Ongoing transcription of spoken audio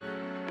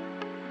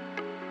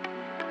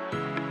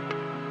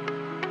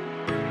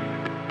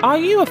Are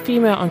you a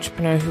female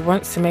entrepreneur who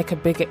wants to make a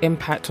bigger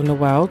impact on the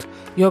world?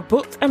 You're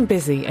booked and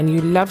busy and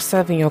you love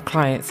serving your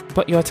clients,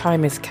 but your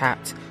time is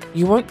capped.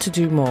 You want to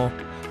do more.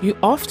 You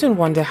often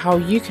wonder how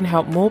you can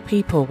help more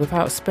people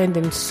without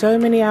spending so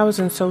many hours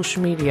on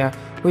social media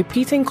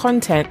repeating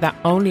content that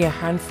only a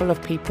handful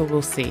of people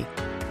will see.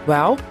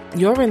 Well,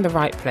 you're in the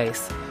right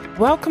place.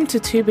 Welcome to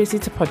Too Busy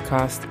to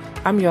Podcast.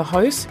 I'm your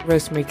host,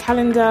 Rosemary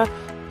Calendar,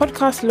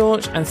 podcast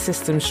launch and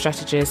systems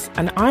strategist,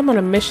 and I'm on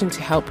a mission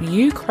to help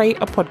you create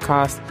a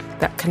podcast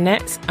that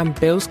connects and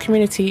builds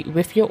community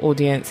with your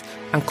audience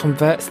and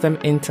converts them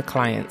into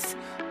clients.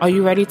 Are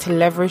you ready to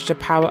leverage the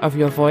power of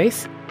your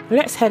voice?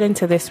 Let's head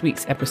into this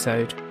week's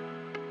episode.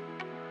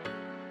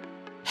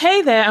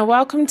 Hey there, and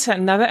welcome to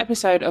another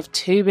episode of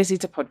Too Busy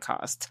to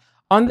Podcast.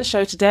 On the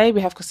show today, we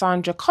have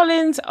Cassondra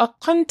Collins, a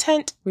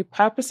content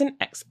repurposing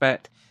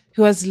expert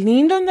who has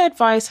leaned on the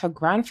advice her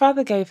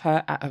grandfather gave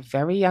her at a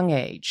very young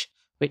age,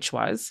 which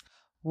was,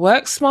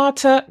 work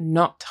smarter,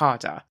 not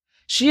harder.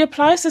 She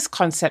applies this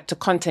concept to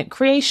content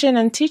creation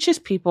and teaches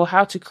people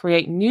how to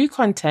create new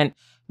content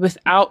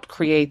without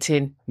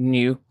creating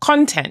new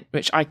content,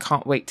 which I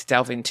can't wait to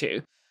delve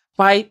into.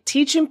 By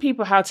teaching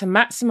people how to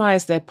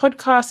maximize their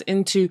podcast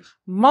into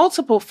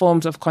multiple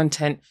forms of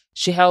content,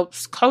 she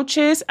helps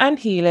coaches and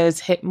healers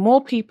hit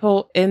more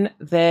people in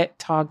their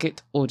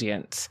target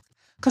audience.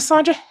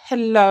 Cassondra,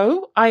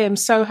 hello. I am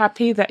so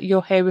happy that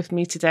you're here with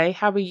me today.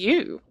 How are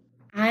you?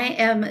 I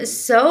am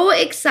so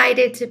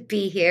excited to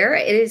be here.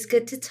 It is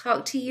good to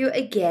talk to you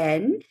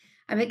again.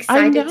 I'm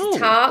excited to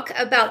talk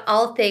about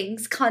all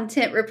things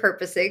content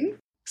repurposing.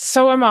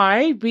 So am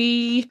I.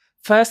 We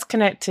first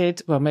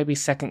connected, well, maybe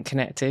second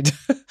connected,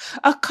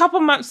 a couple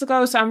months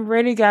ago. So I'm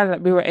really glad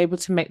that we were able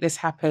to make this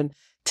happen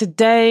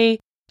today,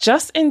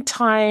 just in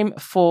time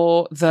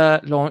for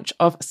the launch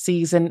of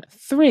season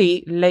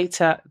 3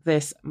 later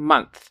this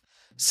month.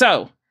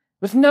 So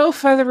with no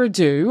further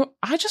ado,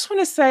 I just want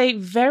to say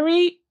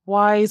very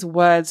wise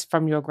words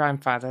from your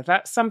grandfather.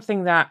 That's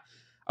something that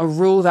a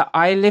rule that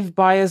I live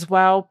by as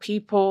well.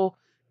 People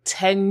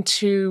tend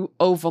to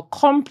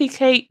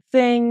overcomplicate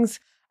things.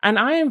 And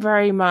I am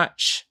very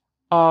much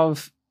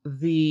of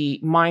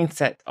the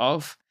mindset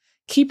of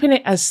keeping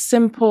it as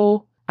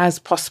simple as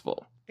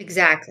possible.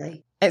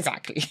 Exactly.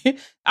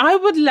 I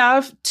would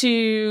love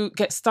to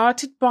get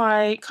started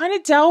by kind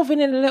of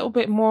delving in a little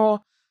bit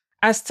more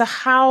as to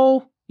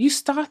how you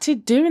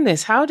started doing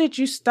this. How did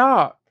you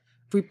start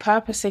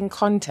repurposing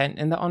content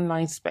in the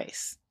online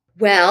space?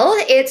 Well,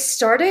 it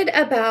started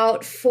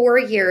about 4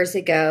 years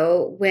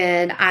ago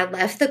when I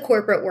left the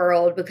corporate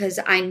world because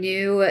I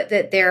knew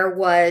that there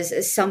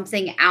was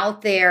something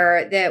out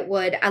there that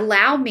would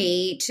allow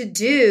me to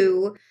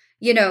do,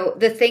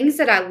 the things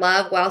that I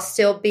love while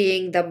still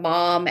being the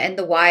mom and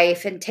the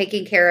wife and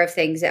taking care of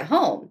things at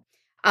home.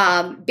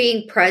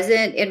 Being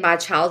present in my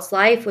child's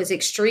life was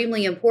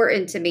extremely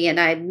important to me,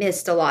 and I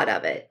missed a lot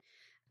of it.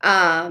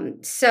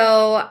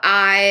 So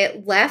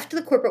I left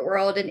the corporate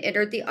world and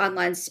entered the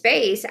online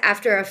space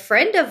after a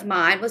friend of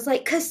mine was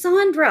like,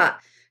 Cassondra,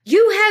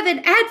 you have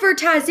an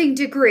advertising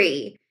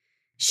degree.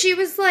 She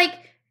was like,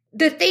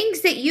 the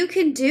things that you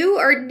can do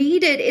are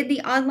needed in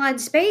the online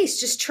space.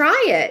 Just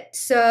try it.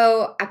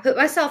 So I put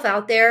myself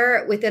out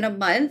there. Within a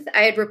month,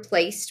 I had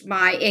replaced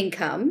my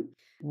income.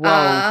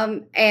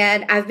 Wow.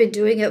 And I've been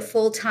doing it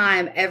full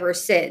time ever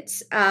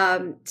since.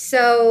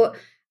 So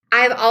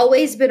I've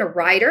always been a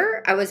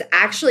writer. I was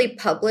actually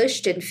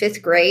published in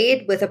 5th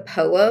grade with a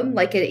poem,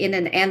 like in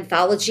an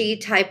anthology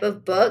type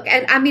of book.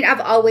 And I mean, I've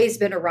always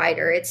been a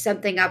writer. It's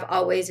something I've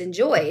always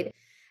enjoyed.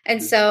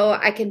 And so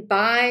I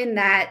combine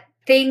that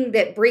thing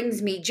that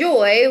brings me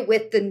joy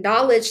with the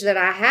knowledge that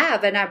I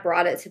have, and I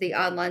brought it to the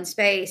online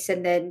space.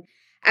 And then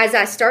as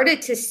I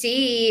started to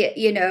see,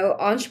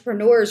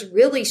 entrepreneurs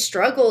really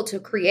struggle to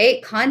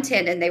create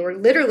content, and they were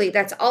literally,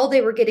 that's all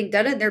they were getting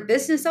done in their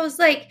business, I was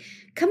like,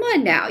 come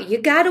on now, you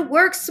got to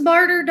work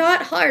smarter,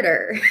 not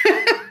harder.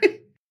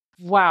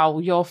 Wow,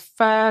 your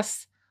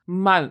first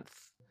month.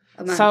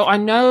 So I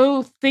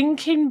know,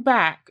 thinking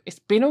back, it's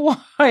been a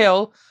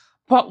while,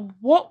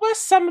 but what were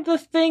some of the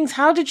things,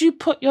 how did you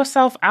put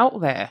yourself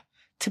out there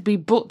to be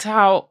booked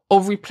out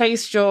or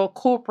replace your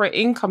corporate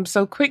income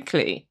so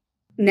quickly?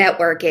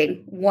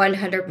 Networking,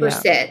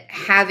 100%. Yeah.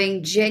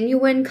 Having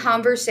genuine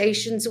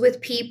conversations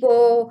with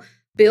people,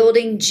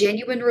 building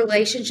genuine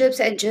relationships,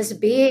 and just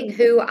being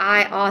who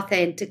I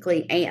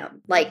authentically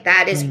am. Like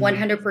that is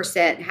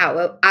 100%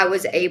 how I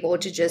was able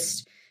to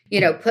just,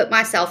 put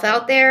myself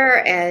out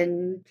there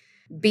and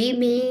be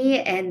me.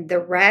 And the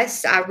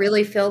rest I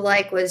really feel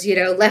like was,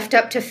 left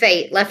up to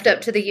fate, left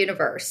up to the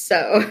universe.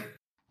 So.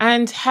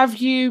 And have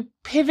you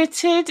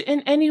pivoted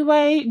in any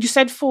way? You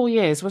said 4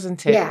 years,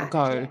 wasn't it? Yeah.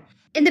 Ago.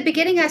 In the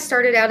beginning, I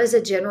started out as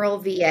a general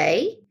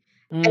VA.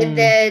 And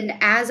then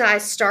as I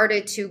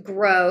started to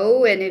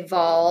grow and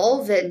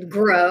evolve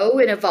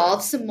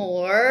some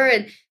more,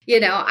 and,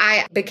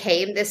 I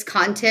became this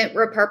content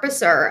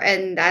repurposer.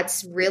 And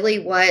that's really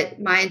what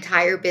my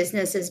entire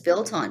business is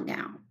built on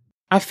now.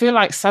 I feel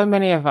like so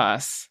many of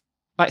us,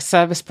 like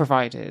service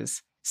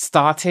providers,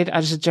 started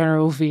as a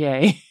general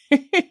VA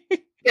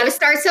Got to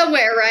start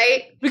somewhere,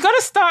 right? We got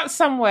to start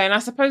somewhere. And I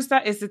suppose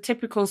that is the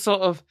typical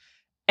sort of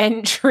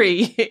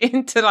entry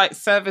into like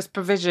service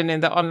provision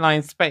in the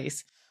online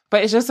space.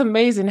 But it's just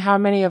amazing how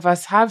many of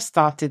us have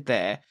started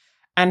there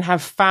and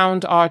have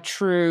found our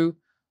true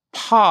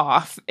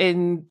path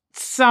in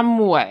some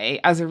way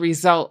as a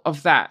result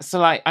of that. So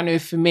like, I know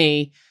for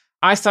me,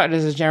 I started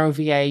as a general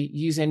VA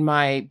using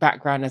my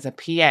background as a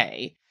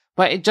PA,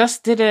 but it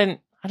just didn't,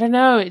 I don't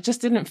know, it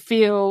just didn't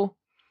feel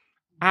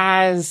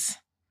as,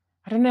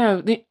 I don't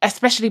know,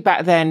 especially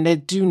back then, they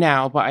do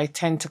now, but I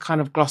tend to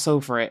kind of gloss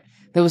over it.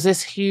 There was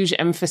this huge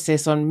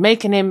emphasis on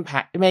make an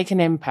impact.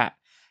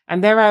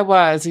 And there I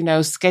was,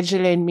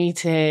 scheduling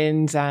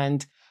meetings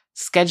and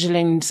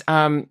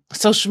scheduling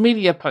social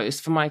media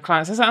posts for my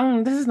clients. I was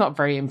like, this is not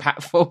very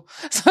impactful.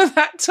 So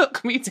that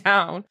took me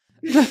down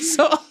the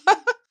sort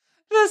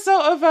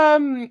of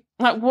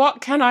like,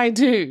 what can I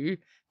do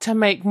to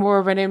make more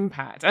of an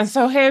impact? And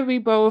so here we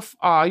both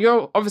are.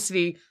 You're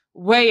obviously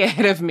way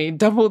ahead of me,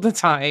 double the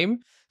time.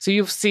 So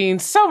you've seen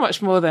so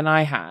much more than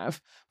I have.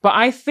 But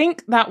I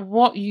think that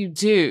what you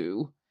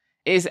do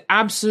is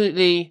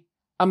absolutely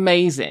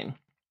amazing.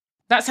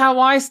 That's how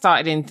I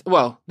started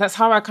that's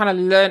how I kind of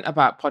learned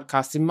about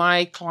podcasting.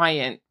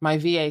 My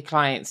VA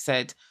client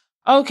said,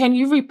 oh, can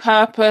you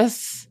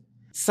repurpose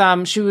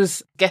some? She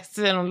was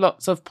guesting on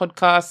lots of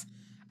podcasts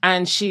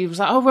and she was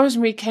like, oh,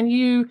 Rosemary, can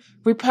you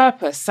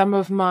repurpose some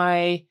of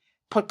my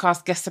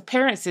podcast guest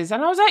appearances?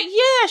 And I was like,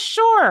 yeah,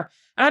 sure.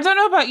 And I don't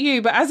know about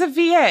you, but as a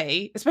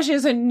VA, especially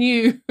as a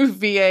new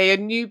VA, a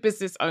new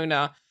business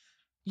owner,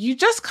 you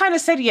just kind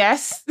of said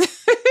yes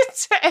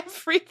to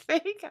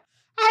everything.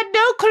 I had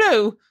no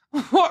clue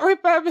what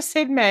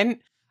repurposing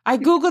meant. I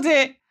Googled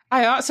it.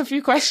 I asked a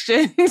few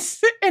questions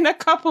in a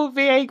couple of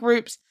VA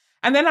groups,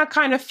 and then I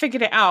kind of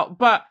figured it out.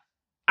 But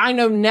I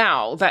know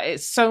now that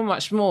it's so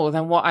much more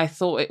than what I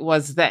thought it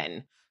was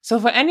then. So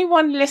for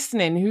anyone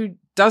listening who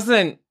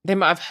they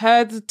might have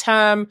heard the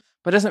term,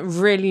 but doesn't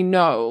really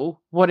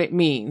know what it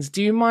means,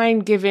 do you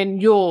mind giving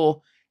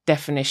your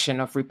definition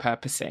of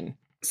repurposing?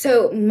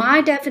 So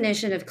my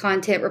definition of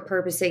content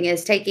repurposing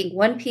is taking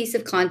one piece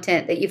of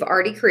content that you've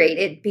already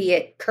created, be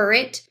it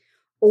current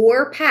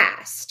or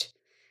past,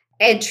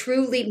 and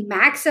truly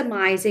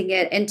maximizing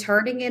it and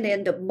turning it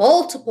into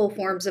multiple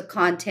forms of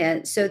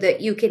content so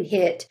that you can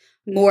hit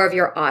more of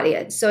your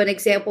audience. So an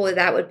example of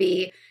that would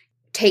be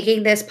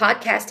taking this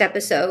podcast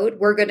episode,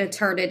 we're going to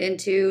turn it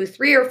into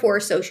 3 or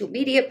 4 social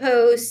media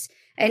posts,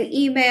 an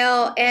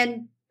email,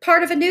 and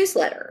part of a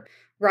newsletter.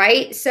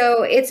 Right?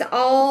 So it's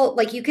all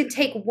like you can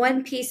take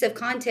one piece of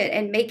content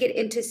and make it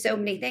into so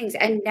many things.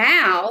 And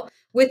now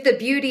with the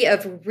beauty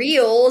of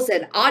reels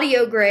and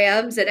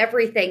audiograms and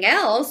everything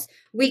else,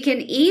 we can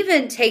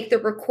even take the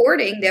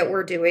recording that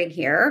we're doing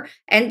here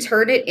and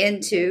turn it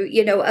into,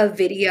 a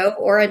video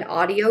or an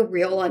audio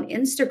reel on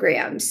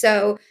Instagram.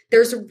 So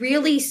there's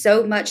really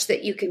so much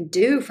that you can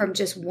do from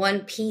just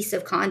one piece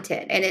of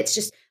content. And it's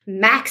just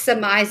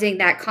maximizing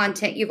that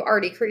content you've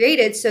already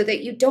created so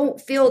that you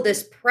don't feel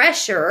this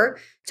pressure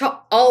to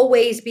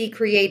always be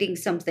creating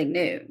something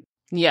new.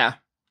 Yeah.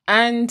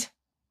 And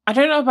I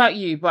don't know about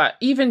you, but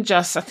even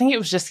I think it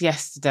was just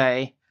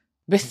yesterday,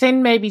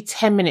 within maybe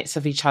 10 minutes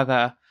of each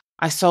other,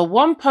 I saw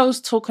one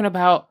post talking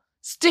about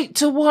stick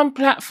to one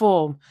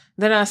platform.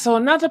 Then I saw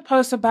another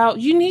post about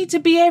you need to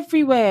be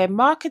everywhere.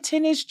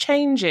 Marketing is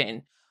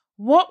changing.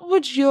 What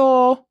would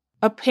your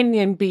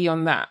opinion be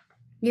on that?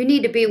 You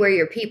need to be where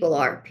your people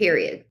are,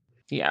 period.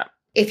 Yeah.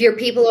 If your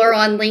people are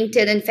on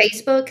LinkedIn and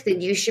Facebook,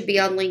 then you should be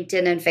on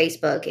LinkedIn and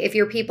Facebook. If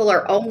your people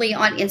are only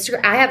on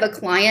Instagram, I have a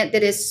client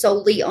that is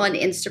solely on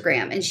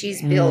Instagram and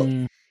she's built,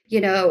 an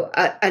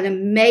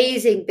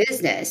amazing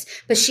business,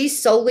 but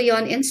she's solely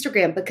on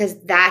Instagram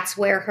because that's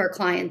where her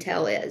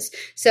clientele is.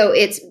 So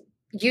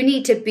you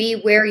need to be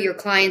where your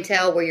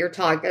clientele, where your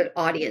target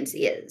audience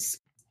is.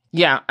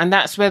 Yeah. And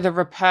that's where the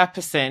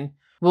repurposing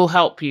will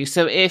help you.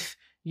 So if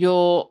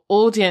your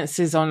audience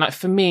is on, like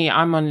for me,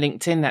 I'm on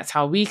LinkedIn. That's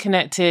how we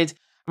connected.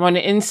 I'm on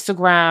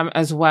Instagram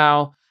as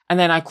well. And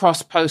then I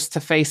cross post to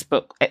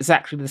Facebook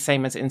exactly the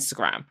same as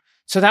Instagram.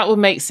 So that would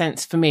make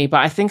sense for me.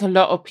 But I think a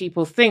lot of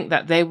people think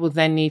that they will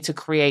then need to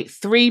create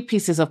 3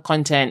 pieces of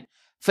content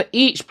for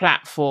each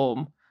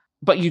platform,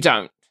 but you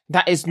don't.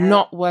 That is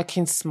not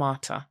working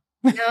smarter.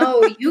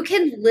 No, you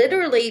can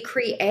literally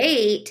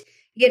create,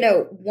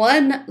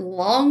 one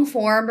long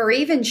form or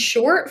even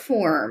short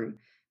form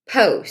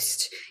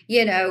post,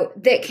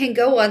 that can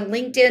go on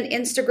LinkedIn,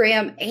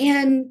 Instagram,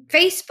 and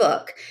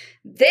Facebook.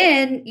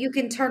 Then you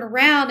can turn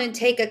around and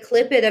take a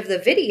clip of the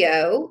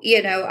video,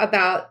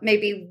 about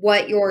maybe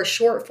what your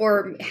short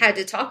form had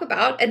to talk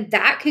about. And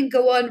that can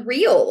go on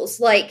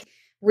Reels. Like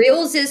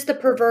Reels is the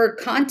preferred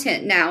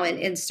content now in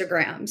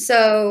Instagram.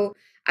 So,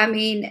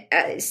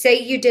 say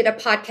you did a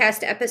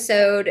podcast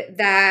episode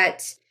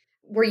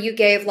where you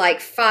gave like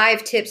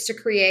 5 tips to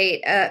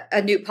create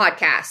a new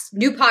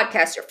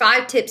podcaster,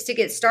 5 tips to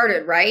get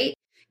started, right?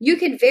 You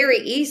can very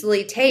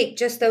easily take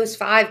just those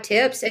 5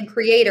 tips and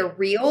create a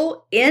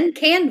reel in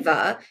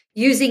Canva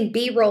using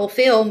B-roll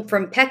film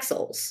from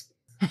Pexels.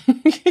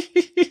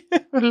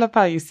 I love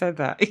how you said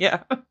that.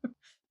 Yeah.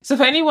 So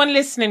for anyone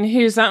listening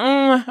who's like,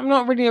 I'm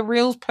not really a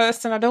reels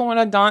person, I don't want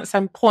to dance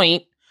and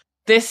point,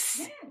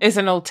 this is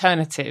an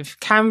alternative.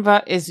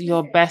 Canva is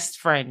your best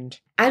friend.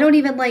 I don't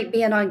even like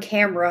being on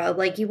camera.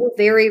 Like, you will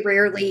very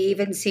rarely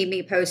even see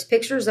me post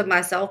pictures of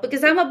myself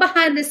because I'm a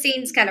behind the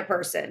scenes kind of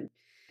person.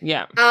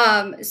 Yeah.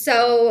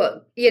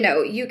 So,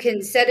 you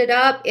can set it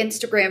up,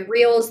 Instagram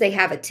Reels. They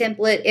have a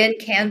template in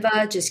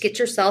Canva. Just get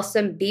yourself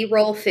some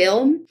B-roll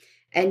film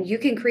and you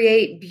can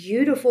create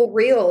beautiful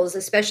reels,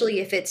 especially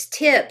if it's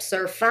tips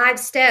or 5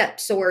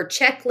 steps or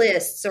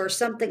checklists or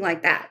something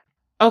like that.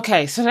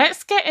 Okay, so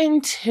let's get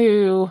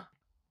into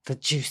the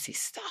juicy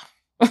stuff.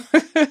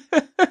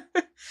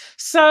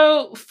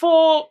 So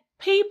for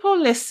people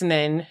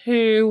listening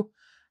who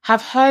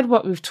have heard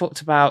what we've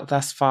talked about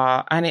thus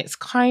far, and it's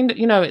kind of,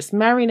 it's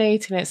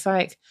marinating, it's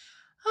like,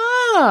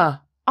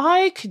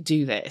 I could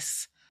do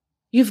this.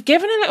 You've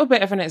given a little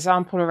bit of an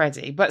example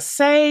already, but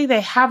say they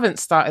haven't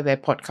started their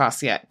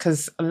podcast yet,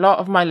 because a lot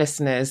of my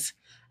listeners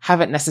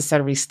haven't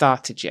necessarily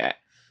started yet.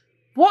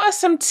 What are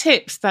some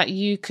tips that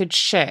you could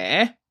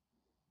share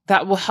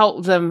that will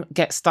help them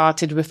get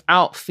started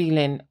without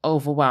feeling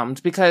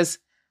overwhelmed? Because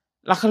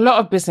like a lot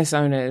of business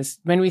owners,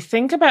 when we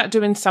think about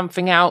doing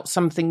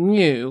something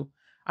new,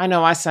 I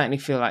know I certainly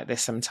feel like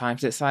this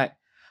sometimes. It's like,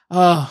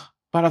 but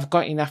I've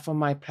got enough on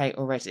my plate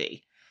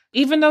already.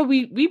 Even though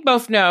we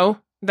both know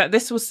that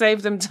this will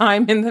save them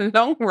time in the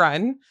long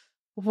run,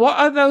 what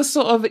are those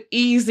sort of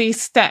easy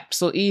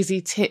steps or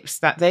easy tips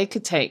that they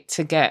could take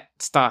to get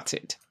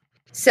started?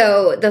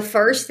 So the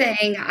first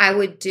thing I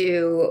would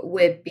do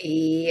would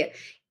be,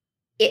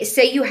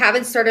 say you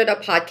haven't started a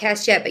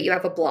podcast yet, but you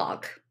have a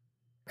blog,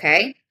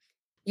 okay?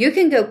 You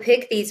can go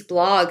pick these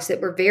blogs that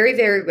were very,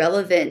 very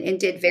relevant and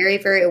did very,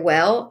 very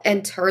well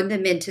and turn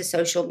them into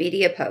social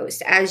media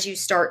posts as you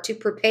start to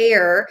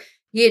prepare,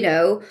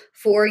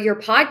 for your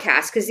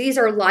podcast, because these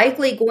are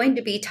likely going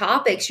to be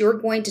topics you're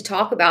going to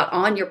talk about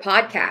on your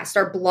podcast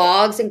or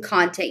blogs and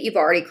content you've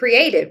already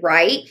created,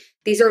 right?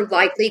 These are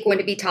likely going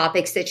to be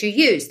topics that you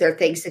use. They're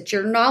things that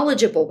you're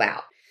knowledgeable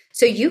about.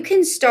 So you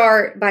can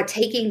start by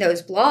taking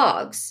those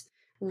blogs,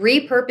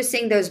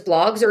 repurposing those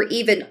blogs or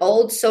even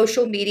old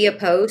social media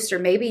posts, or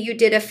maybe you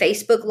did a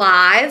Facebook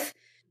Live.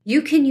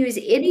 You can use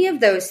any of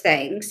those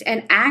things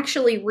and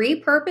actually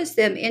repurpose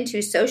them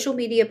into social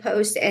media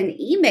posts and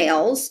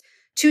emails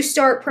to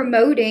start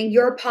promoting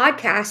your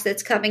podcast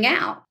that's coming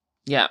out.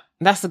 Yeah,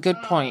 that's a good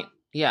point.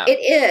 Yeah, it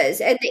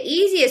is. And the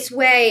easiest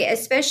way,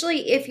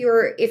 especially if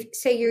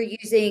say you're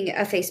using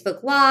a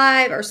Facebook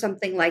Live or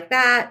something like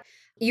that,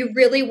 you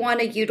really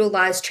want to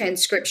utilize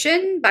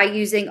transcription by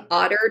using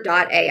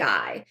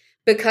otter.ai.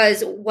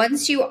 Because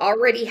once you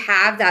already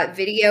have that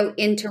video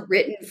into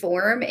written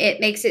form,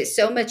 it makes it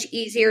so much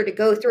easier to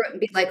go through it and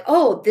be like,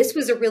 oh, this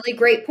was a really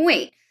great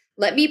point.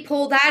 Let me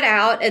pull that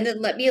out and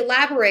then let me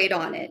elaborate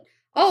on it.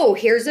 Oh,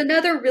 here's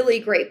another really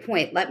great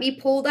point. Let me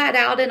pull that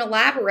out and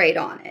elaborate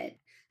on it.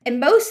 And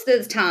most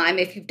of the time,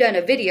 if you've done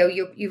a video,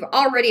 you've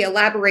already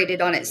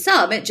elaborated on it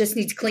some. It just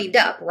needs cleaned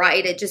up,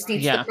 right? It just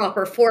needs the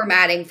proper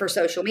formatting for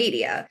social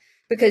media.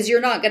 Because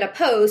you're not going to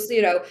post,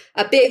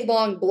 a big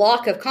long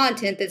block of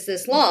content that's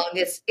this long.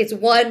 It's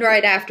one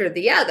right after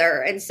the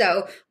other. And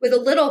so with a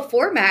little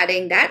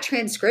formatting, that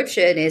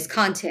transcription is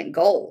content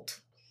gold.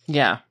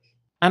 Yeah.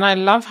 And I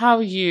love how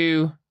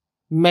you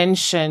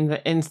mention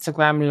the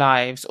Instagram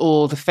lives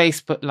or the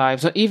Facebook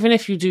lives, or even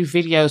if you do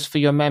videos for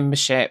your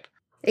membership.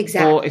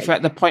 Exactly. Or if you're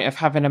at the point of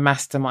having a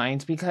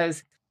mastermind,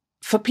 because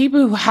for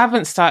people who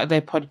haven't started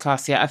their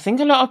podcast yet, I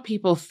think a lot of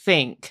people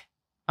think,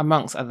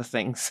 amongst other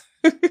things,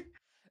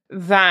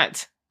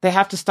 that they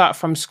have to start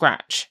from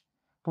scratch.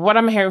 But what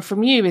I'm hearing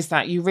from you is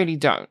that you really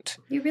don't.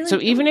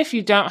 Even if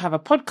you don't have a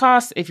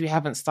podcast, if you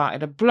haven't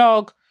started a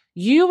blog,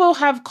 you will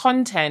have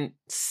content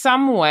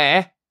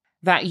somewhere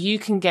that you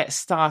can get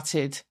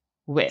started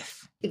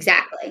with.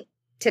 Exactly.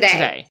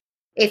 Today.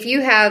 If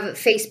you have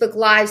Facebook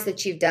Lives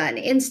that you've done,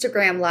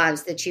 Instagram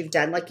Lives that you've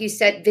done, like you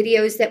said,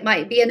 videos that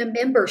might be in a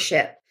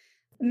membership,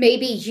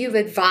 maybe you've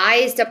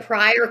advised a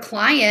prior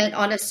client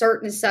on a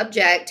certain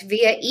subject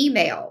via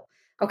email.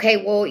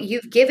 Okay, well,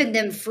 you've given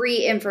them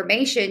free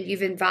information.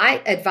 You've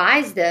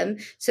advised them.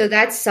 So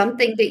that's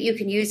something that you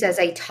can use as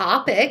a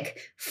topic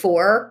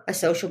for a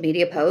social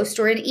media post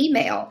or an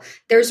email.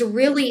 There's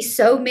really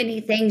so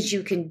many things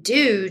you can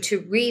do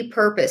to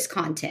repurpose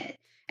content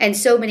and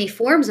so many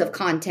forms of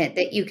content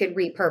that you can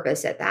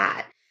repurpose at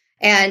that.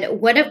 And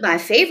one of my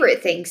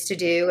favorite things to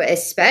do,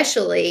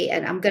 especially,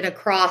 and I'm going to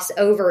cross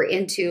over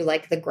into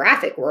like the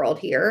graphic world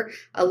here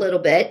a little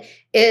bit,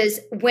 is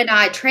when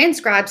I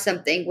transcribe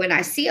something, when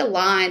I see a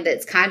line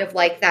that's kind of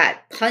like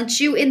that punch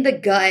you in the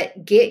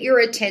gut, get your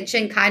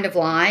attention kind of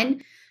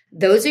line,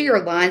 those are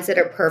your lines that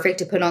are perfect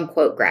to put on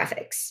quote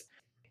graphics.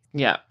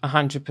 Yeah,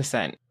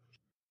 100%.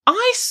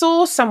 I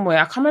saw somewhere,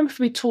 I can't remember if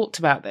we talked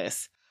about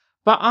this,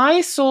 but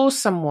I saw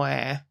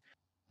somewhere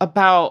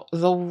about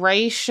the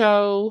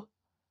ratio,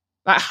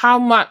 like how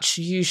much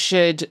you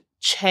should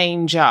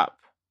change up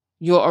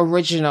your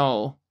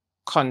original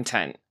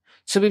content.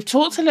 So we've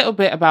talked a little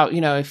bit about,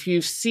 if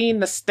you've seen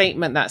the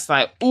statement that's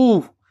like,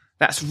 ooh,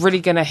 that's really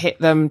going to hit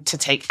them to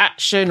take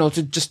action or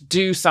to just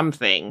do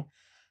something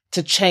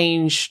to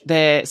change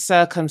their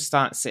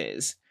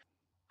circumstances.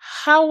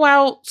 How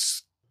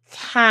else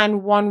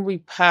can one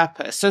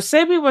repurpose? So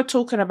say we were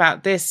talking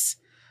about this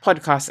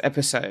podcast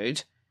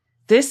episode.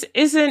 This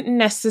isn't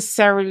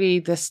necessarily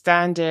the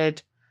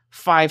standard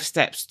 5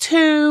 steps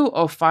to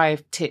or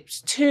 5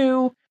 tips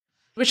to,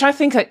 which I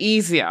think are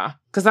easier.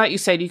 Because like you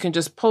said, you can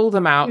just pull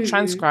them out,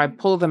 transcribe,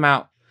 pull them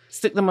out,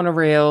 stick them on a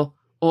reel,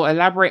 or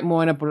elaborate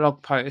more in a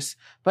blog post.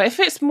 But if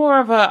it's more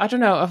of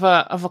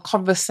a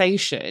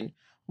conversation,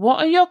 what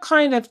are your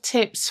kind of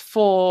tips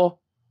for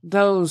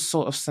those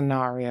sort of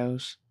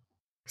scenarios?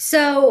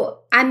 So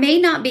I may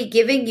not be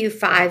giving you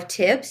 5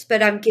 tips,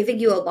 but I'm giving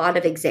you a lot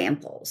of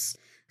examples.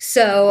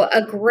 So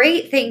a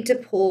great thing to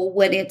pull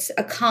when it's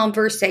a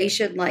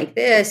conversation like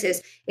this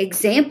is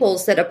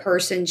examples that a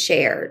person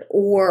shared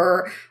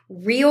or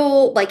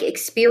real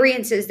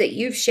experiences that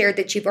you've shared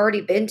that you've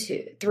already been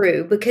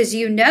through, because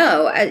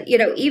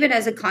even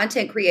as a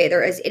content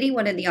creator, as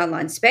anyone in the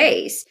online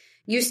space,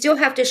 you still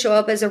have to show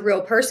up as a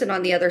real person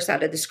on the other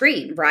side of the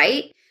screen,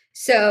 right?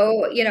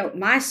 So,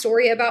 my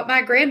story about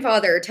my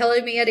grandfather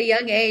telling me at a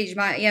young age,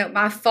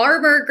 my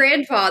farmer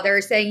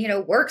grandfather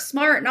saying, work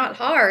smart, not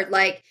hard.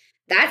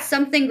 That's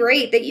something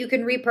great that you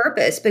can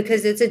repurpose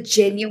because it's a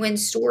genuine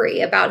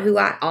story about who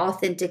I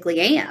authentically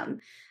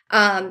am.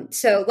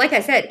 So like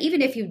I said,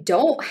 even if you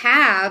don't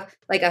have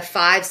a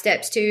 5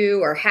 steps to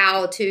or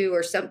how to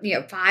or some,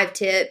 5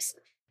 tips,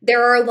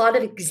 there are a lot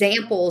of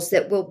examples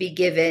that will be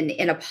given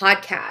in a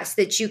podcast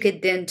that you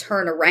could then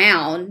turn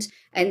around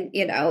and,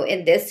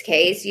 in this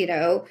case,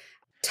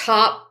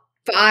 top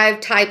 5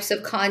 types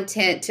of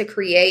content to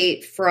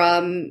create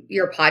from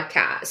your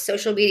podcast,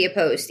 social media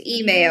post,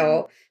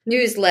 email,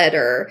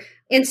 newsletter,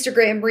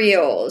 Instagram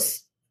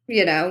reels,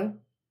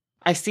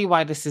 I see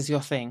why this is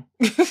your thing.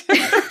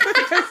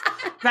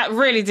 That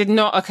really did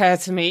not occur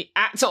to me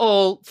at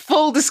all.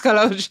 Full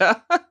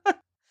disclosure.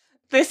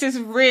 This is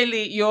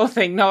really your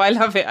thing. No, I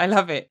love it. I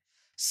love it.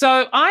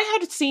 So I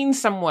had seen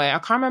somewhere, I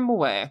can't remember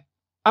where,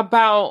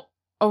 about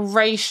a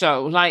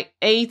ratio, 80%,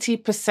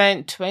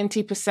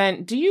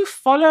 20%. Do you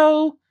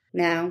follow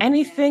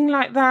anything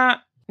like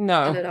that?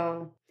 No. Not at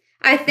all.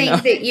 I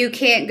think that you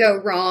can't go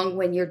wrong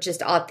when you're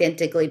just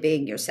authentically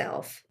being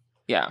yourself.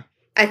 Yeah.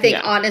 I think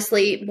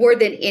honestly, more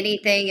than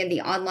anything in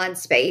the online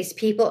space,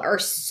 people are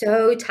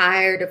so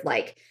tired of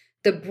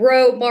the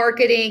bro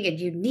marketing and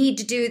you need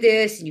to do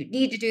this and you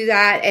need to do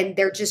that. And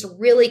they're just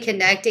really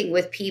connecting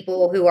with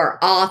people who are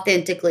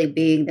authentically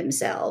being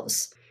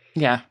themselves.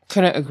 Yeah,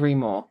 couldn't agree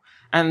more.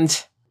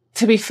 And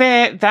to be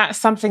fair, that's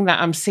something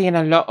that I'm seeing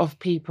a lot of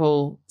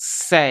people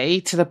say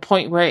to the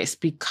point where it's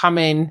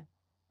becoming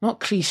not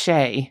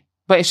cliche,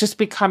 but it's just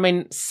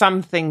becoming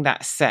something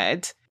that's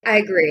said. I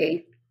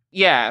agree.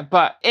 Yeah,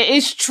 but it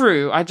is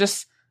true. I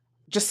just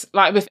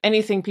like with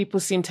anything, people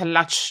seem to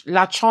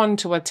latch on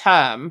to a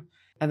term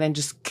and then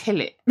just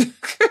kill it.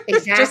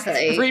 Exactly. Just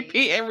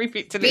repeat and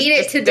repeat to beat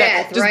it to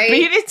death, right? Just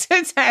beat it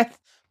to death.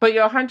 But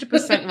you're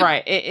 100%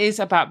 right. It is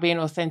about being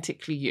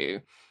authentically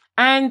you.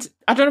 And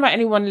I don't know about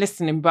anyone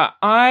listening, but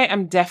I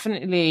am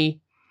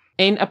definitely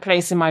in a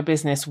place in my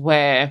business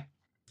where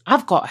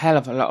I've got a hell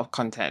of a lot of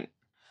content.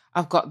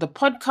 I've got the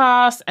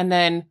podcast and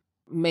then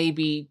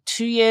maybe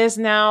 2 years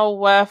now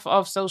worth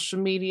of social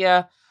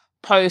media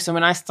posts. And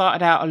when I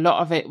started out, a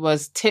lot of it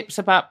was tips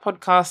about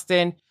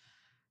podcasting.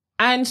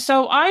 And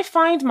so I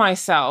find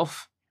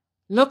myself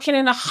looking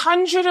in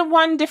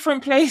 101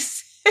 different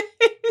places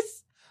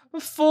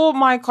for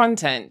my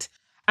content.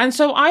 And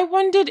so I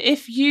wondered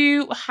if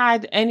you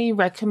had any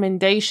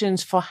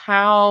recommendations for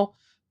how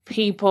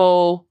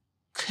people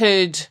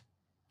could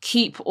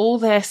keep all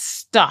their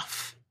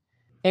stuff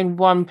in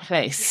one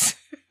place.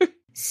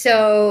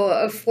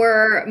 So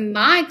for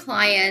my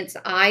clients,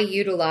 I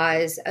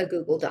utilize a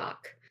Google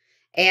Doc.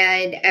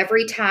 And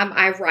every time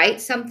I write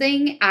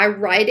something, I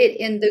write it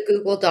in the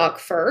Google Doc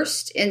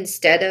first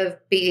instead of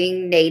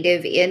being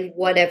native in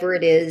whatever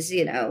it is,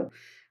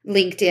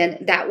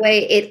 LinkedIn. That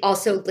way it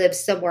also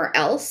lives somewhere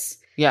else.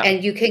 Yeah.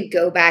 And you can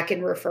go back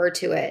and refer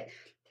to it.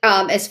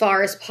 As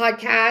far as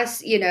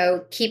podcasts,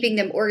 keeping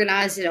them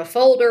organized in a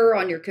folder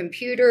on your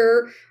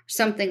computer,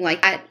 something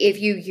like that.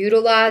 If you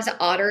utilize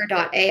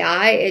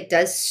otter.ai, it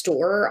does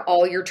store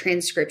all your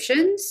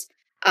transcriptions.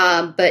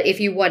 But if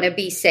you want to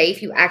be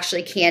safe, you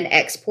actually can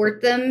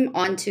export them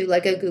onto a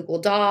Google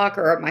Doc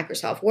or a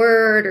Microsoft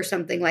Word or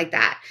something like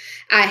that.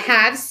 I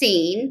have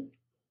seen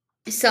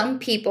some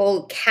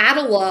people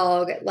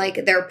catalog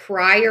their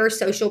prior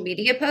social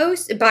media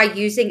posts by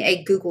using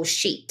a Google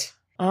Sheet.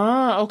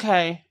 Oh,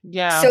 okay.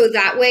 Yeah. So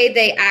that way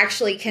they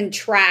actually can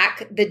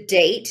track the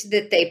date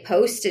that they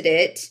posted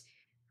it,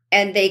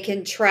 and they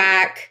can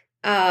track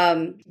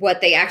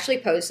what they actually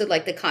posted,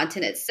 the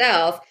content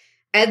itself.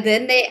 And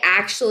then they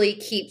actually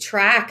keep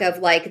track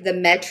of the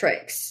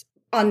metrics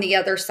on the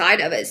other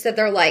side of it. So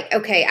they're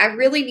okay, I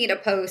really need a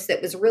post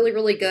that was really,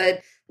 really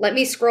good. let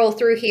me scroll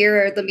through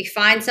here. Let me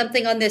find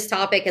something on this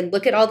topic and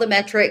look at all the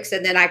metrics,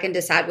 and then I can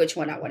decide which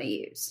one I want to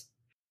use.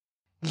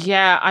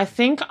 Yeah, I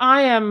think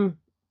I am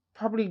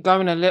probably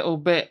going a little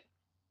bit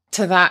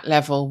to that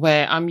level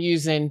where I'm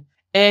using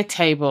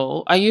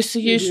Airtable. I used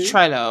to use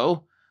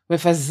Trello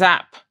with a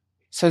Zap.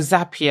 So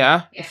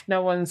Zapier, if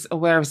no one's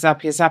aware of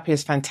Zapier, Zapier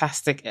is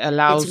fantastic. It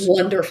allows it's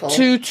wonderful.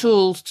 2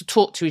 tools to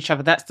talk to each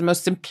other. That's the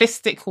most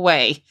simplistic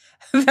way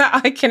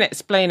that I can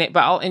explain it,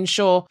 but I'll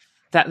ensure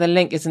that the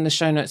link is in the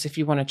show notes if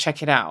you want to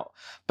check it out.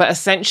 But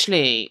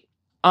essentially,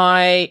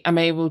 I am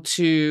able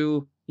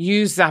to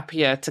use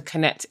Zapier to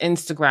connect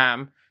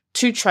Instagram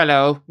to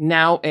Trello,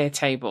 now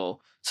Airtable,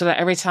 so that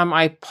every time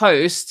I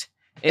post,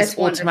 it's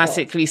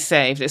automatically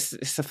saved.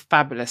 It's a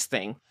fabulous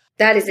thing.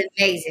 That is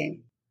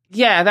amazing.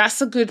 Yeah, that's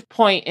a good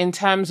point in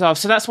terms of,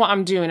 so that's what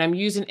I'm doing. I'm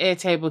using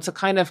Airtable to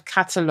kind of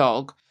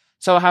catalog.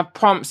 So I have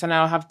prompts and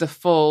I'll have the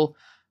full,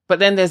 but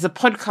then there's a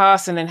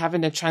podcast and then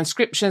having the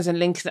transcriptions and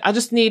links. I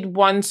just need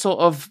one sort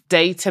of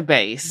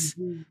database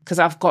because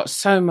I've got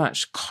so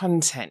much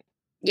content.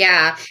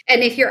 Yeah.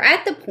 And if you're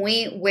at the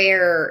point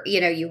where,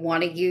 you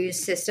want to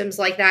use systems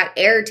like that,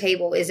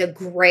 Airtable is a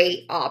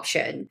great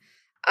option.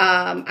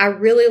 I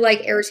really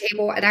like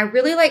Airtable, and I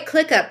really like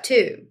ClickUp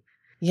too.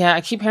 Yeah,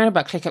 I keep hearing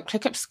about ClickUp.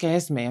 ClickUp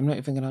scares me. I'm not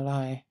even going to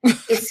lie.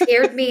 It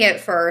scared me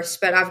at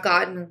first, but I've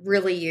gotten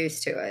really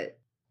used to it.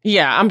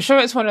 Yeah, I'm sure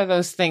it's one of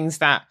those things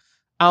that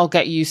I'll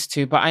get used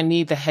to, but I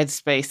need the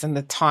headspace and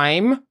the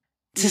time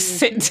to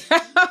sit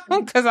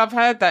down, because I've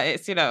heard that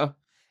it's,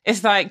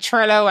 it's like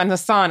Trello and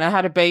Asana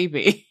had a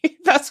baby.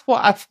 That's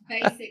what I've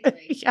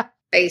basically. Yeah.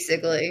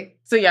 Basically.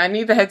 So yeah, I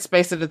need the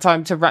headspace at the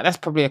time to write. That's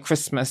probably a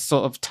Christmas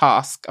sort of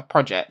task, a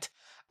project.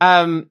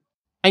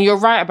 And you're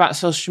right about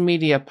social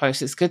media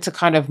posts. It's good to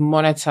kind of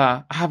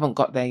monitor. I haven't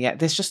got there yet.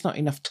 There's just not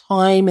enough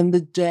time in the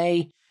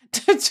day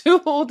to do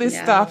all this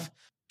stuff.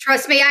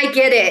 Trust me, I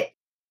get it.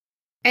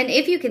 And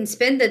if you can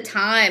spend the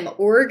time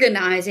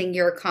organizing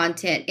your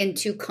content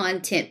into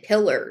content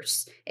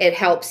pillars, it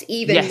helps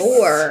even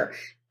more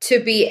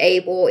to be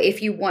able,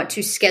 if you want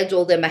to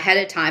schedule them ahead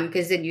of time,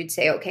 because then you'd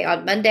say, okay,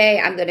 on Monday,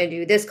 I'm going to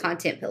do this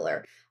content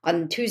pillar.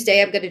 On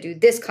Tuesday, I'm going to do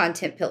this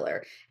content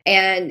pillar.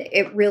 And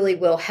it really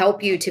will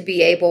help you to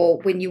be able,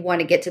 when you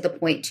want to get to the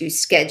point, to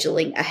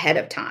scheduling ahead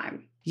of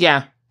time.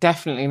 Yeah,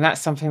 definitely. And that's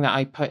something that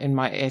I put in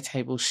my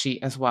Airtable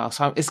sheet as well.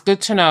 So it's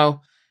good to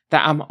know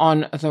that I'm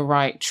on the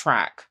right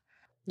track.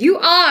 You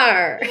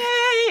are.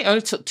 Yay! It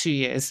only took 2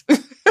 years.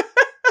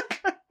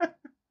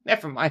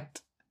 Never mind.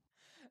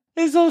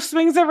 There's all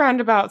swings and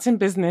roundabouts in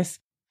business.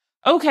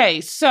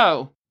 Okay,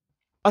 so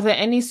are there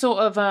any sort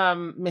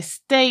of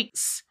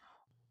mistakes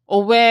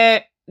or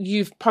where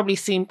you've probably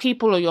seen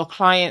people or your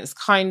clients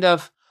kind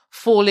of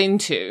fall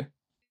into?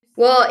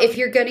 Well, if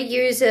you're going to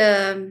use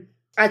a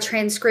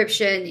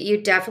transcription,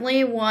 you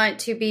definitely want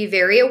to be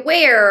very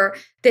aware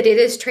that it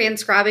is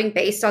transcribing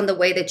based on the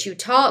way that you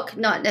talk,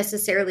 not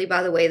necessarily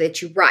by the way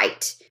that you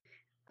write.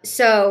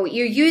 So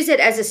you use it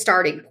as a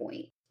starting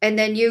point. And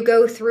then you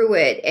go through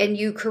it and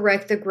you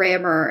correct the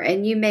grammar,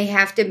 and you may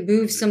have to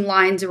move some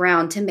lines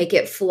around to make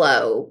it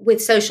flow.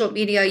 With social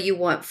media, you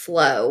want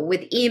flow.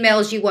 With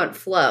emails, you want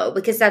flow,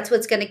 because that's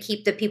what's going to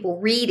keep the people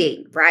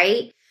reading,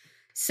 right?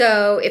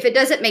 So if it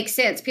doesn't make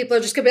sense, people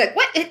are just going to be like,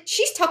 what?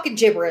 She's talking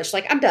gibberish.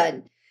 Like, I'm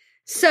done.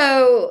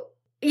 So,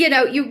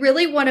 you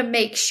really want to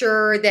make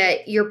sure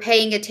that you're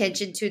paying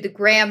attention to the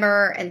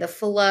grammar and the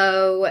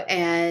flow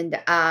and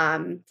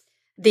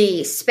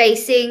the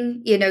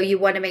spacing. You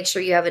want to make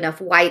sure you have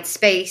enough white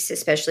space,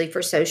 especially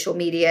for social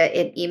media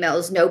and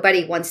emails.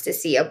 Nobody wants to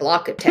see a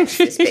block of text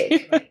this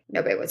big.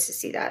 Nobody wants to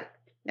see that.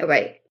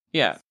 Nobody.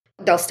 Yeah.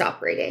 They'll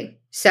stop reading.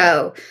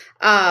 So,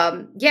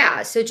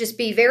 so just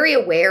be very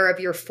aware of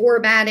your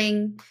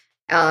formatting,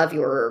 of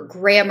your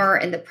grammar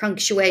and the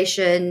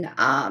punctuation,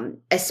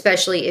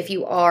 especially if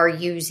you are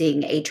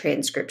using a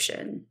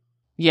transcription.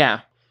 Yeah.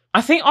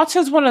 I think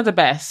Otter's one of the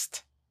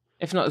best,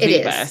 if not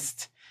the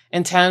best,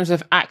 in terms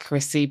of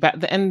accuracy, but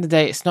at the end of the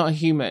day, it's not a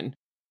human.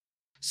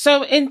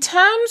 So in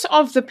terms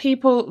of the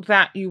people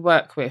that you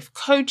work with,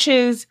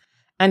 coaches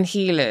and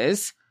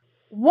healers,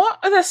 what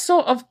are the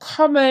sort of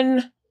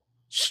common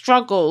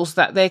struggles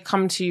that they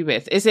come to you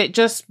with? Is it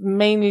just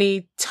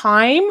mainly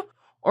time,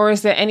 or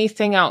is there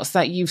anything else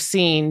that you've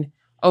seen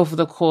over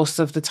the course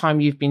of the time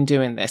you've been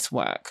doing this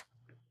work?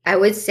 I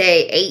would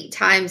say 8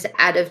 times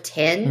out of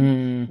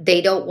 10,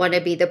 they don't want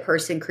to be the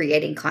person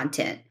creating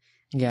content.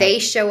 Yeah. They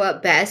show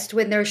up best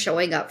when they're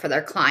showing up for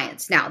their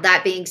clients. Now,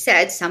 that being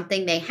said,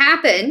 something may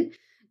happen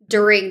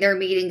during their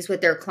meetings with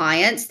their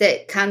clients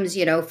that comes,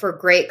 for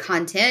great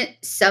content.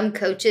 Some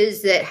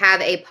coaches that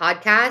have a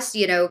podcast,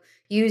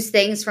 use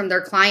things from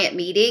their client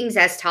meetings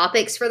as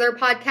topics for their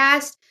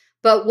podcast.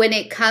 But when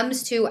it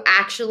comes to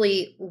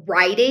actually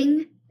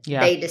writing,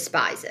 they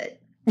despise it.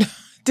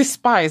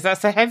 Despise,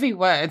 that's a heavy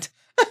word.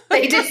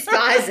 They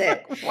despise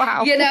it.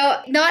 Wow.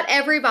 Not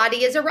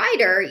everybody is a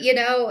writer.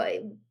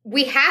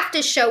 We have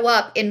to show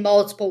up in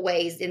multiple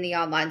ways in the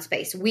online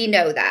space. We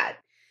know that.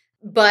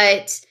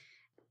 But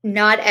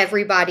not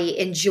everybody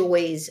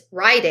enjoys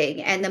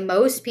writing. And the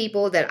most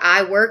people that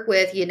I work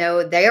with,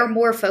 they are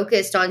more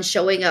focused on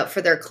showing up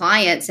for their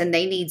clients, and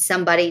they need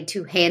somebody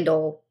to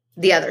handle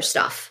the other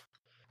stuff.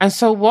 And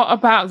so what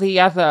about the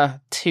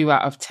other 2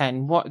 out of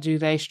 10? What do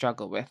they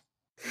struggle with?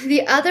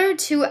 The other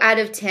 2 out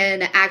of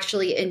 10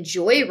 actually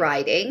enjoy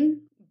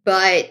writing,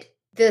 but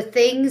the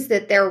things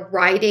that they're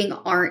writing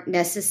aren't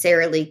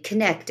necessarily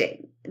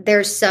connecting.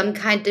 There's some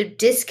kind of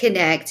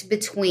disconnect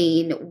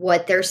between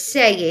what they're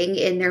saying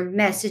in their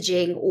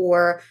messaging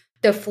or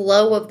the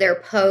flow of their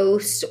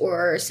post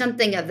or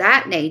something of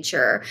that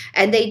nature.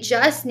 And they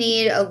just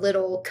need a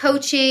little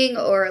coaching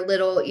or a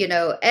little,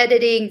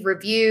 editing,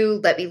 review.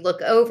 Let me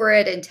look over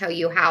it and tell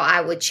you how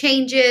I would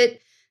change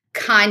it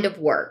kind of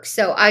work.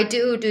 So I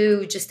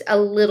do just a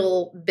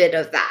little bit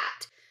of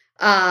that.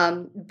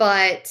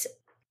 But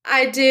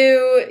I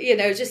do,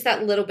 just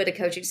that little bit of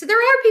coaching. So there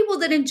are people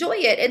that enjoy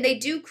it and they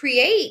do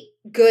create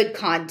good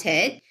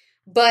content.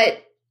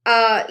 But,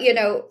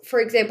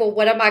 for example,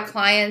 one of my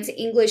clients,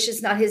 English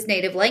is not his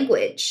native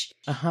language.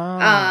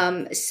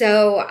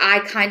 So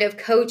I kind of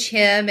coach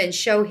him and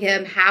show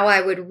him how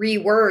I would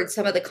reword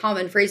some of the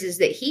common phrases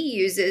that he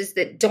uses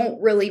that don't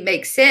really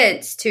make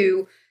sense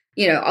to,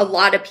 a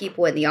lot of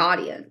people in the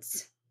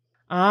audience.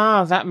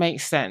 Ah, that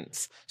makes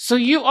sense. So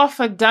you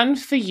offer done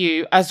for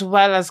you as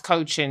well as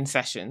coaching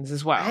sessions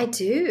as well? I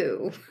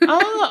do.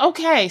 Oh,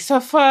 okay. So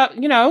for,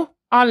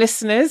 our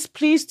listeners,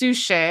 please do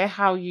share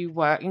how you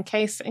work in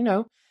case,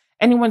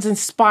 anyone's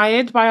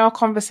inspired by our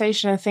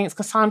conversation and thinks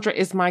Cassondra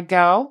is my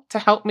girl to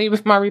help me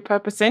with my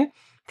repurposing.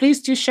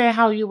 Please do share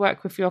how you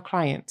work with your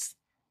clients.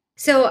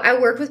 So I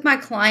work with my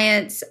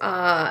clients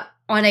on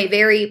a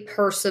very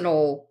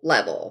personal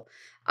level.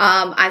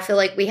 I feel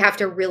like we have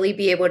to really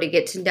be able to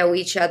get to know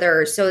each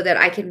other so that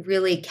I can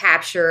really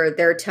capture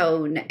their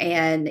tone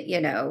and,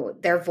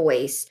 their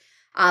voice.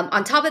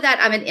 On top of that,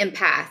 I'm an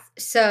empath.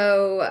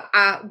 So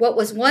what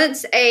was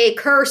once a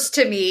curse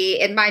to me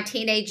in my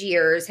teenage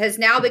years has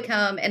now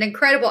become an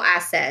incredible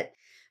asset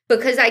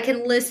because I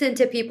can listen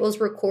to people's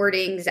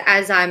recordings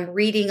as I'm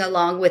reading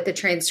along with the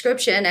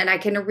transcription, and I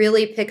can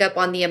really pick up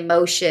on the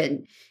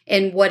emotion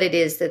in what it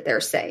is that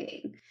they're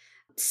saying.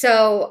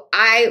 So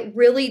I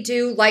really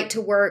do like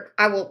to work.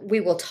 We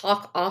will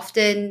talk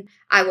often.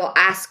 I will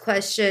ask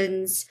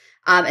questions,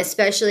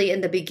 especially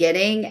in the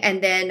beginning.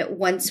 And then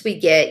once we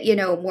get,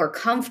 more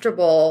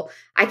comfortable,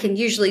 I can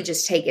usually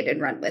just take it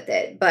and run with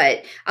it.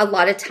 But a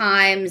lot of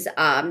times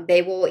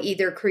they will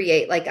either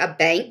create like a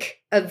bank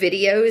of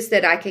videos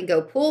that I can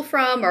go pull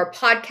from or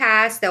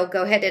podcasts. They'll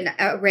go ahead and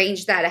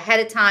arrange that ahead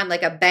of time,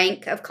 like a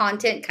bank of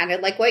content, kind of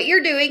like what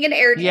you're doing in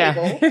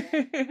Airtable.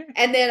 Yeah.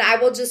 And then I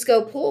will just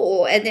go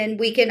pull. And then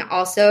we can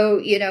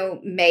also,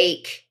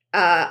 make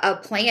a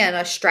plan,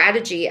 a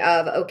strategy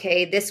of,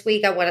 okay, this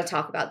week I want to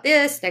talk about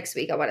this. Next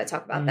week I want to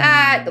talk about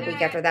that. The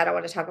week after that, I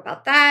want to talk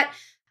about that.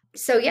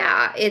 So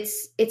yeah,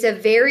 it's a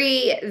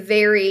very,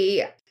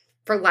 very,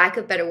 for lack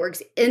of better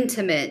words,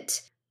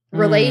 intimate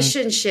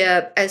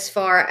relationship as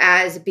far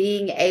as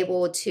being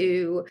able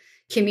to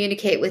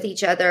communicate with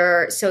each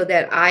other so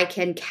that I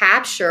can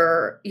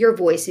capture your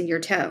voice and your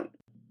tone.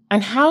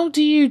 And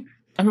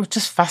I'm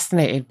just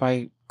fascinated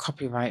by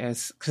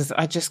copywriters because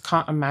I just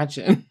can't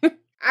imagine.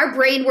 Our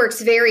brain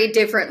works very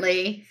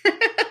differently.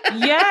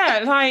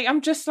 Yeah,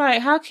 I'm just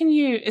like,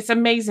 it's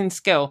amazing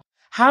skill.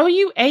 How are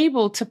you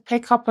able to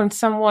pick up on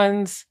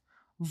someone's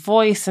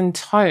voice and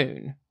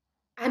tone?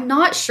 I'm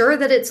not sure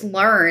that it's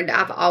learned.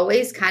 I've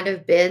always kind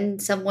of been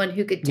someone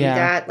who could do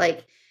that.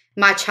 Like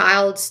my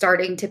child's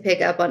starting to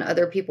pick up on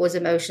other people's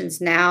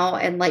emotions now.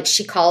 And like,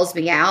 she calls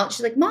me out.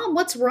 She's like, Mom,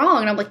 what's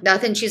wrong? And I'm like,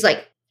 nothing. She's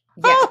like,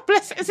 yeah. Oh,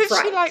 bless. Isn't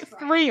she like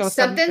 3 or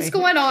something? Something's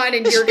going on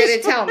and you're going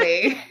to tell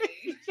me.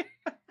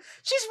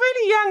 She's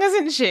really young,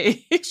 isn't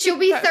she? She'll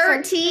be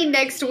 13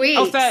 next week.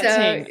 Oh,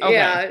 13. So, okay.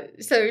 Yeah.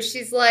 So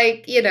she's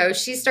like,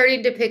 she's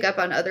starting to pick up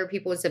on other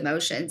people's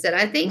emotions. And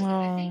I think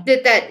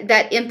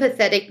that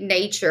empathetic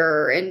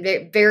nature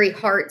and very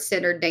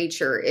heart-centered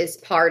nature is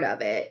part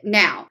of it.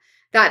 Now,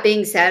 that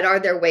being said, are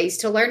there ways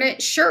to learn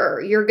it?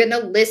 Sure. You're going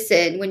to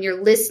listen. When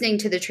you're listening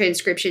to the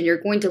transcription,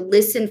 you're going to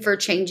listen for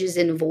changes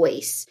in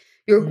voice.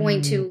 You're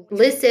going to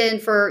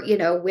listen for,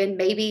 when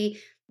maybe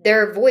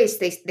their voice,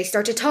 they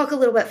start to talk a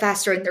little bit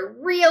faster and they're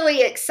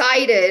really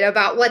excited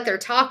about what they're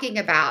talking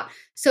about.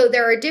 So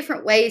there are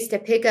different ways to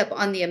pick up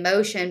on the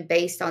emotion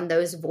based on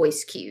those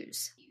voice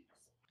cues.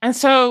 And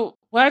so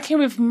working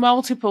with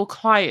multiple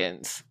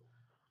clients,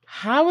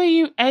 how are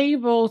you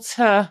able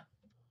to,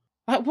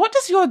 what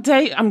does your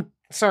day, I'm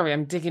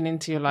digging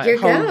into your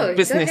whole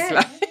business.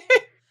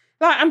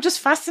 I'm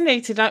just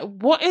fascinated.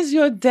 What is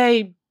your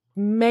day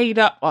made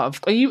up of?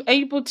 Are you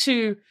able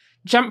to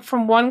jump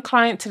from one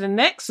client to the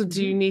next, or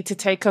do you need to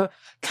can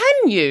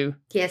you?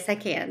 Yes, I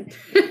can.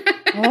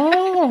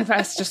 Oh,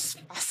 that's just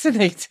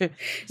fascinating.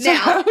 So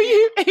how are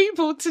you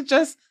able to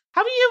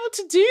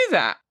do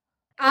that?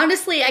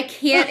 Honestly, I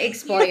can't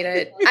explain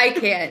it. I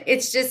can't.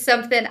 It's just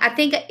something, I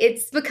think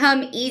it's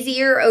become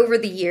easier over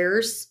the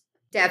years.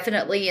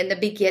 Definitely in the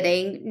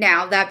beginning.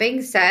 Now, that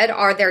being said,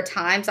 are there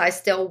times I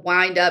still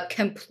wind up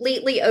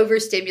completely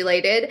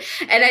overstimulated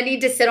and I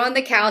need to sit on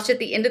the couch at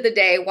the end of the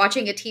day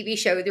watching a TV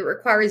show that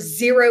requires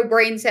 0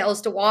 brain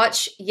cells to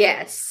watch?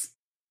 Yes.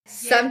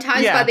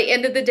 Sometimes by the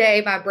end of the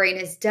day, my brain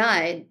is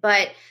done.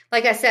 But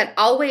like I said,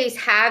 always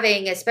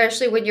having,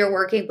 especially when you're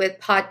working with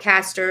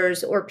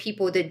podcasters or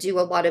people that do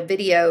a lot of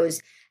videos,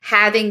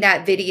 having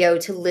that video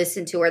to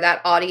listen to or that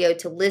audio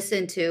to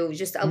listen to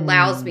just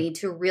allows me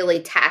to really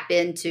tap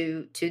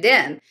into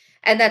them.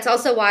 And that's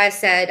also why I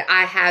said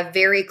I have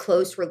very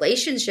close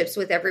relationships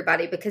with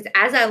everybody, because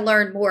as I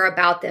learn more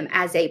about them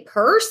as a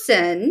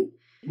person,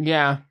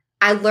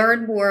 I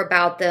learn more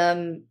about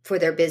them for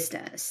their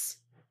business.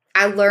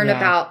 I learn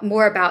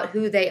more about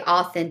who they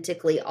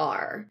authentically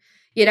are.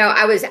 You know,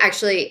 I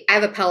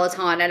have a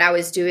Peloton and I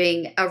was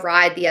doing a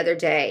ride the other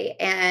day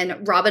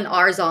and Robin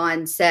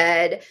Arzon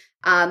said,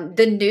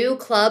 the new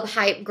club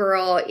hype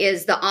girl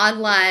is the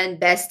online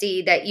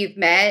bestie that you've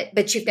met,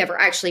 but you've never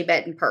actually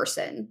met in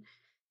person.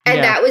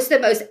 And that was the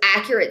most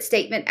accurate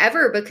statement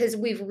ever, because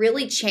we've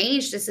really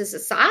changed as a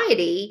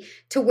society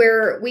to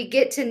where we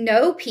get to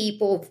know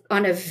people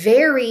on a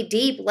very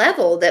deep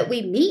level that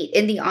we meet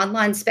in the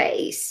online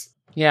space.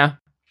 Yeah,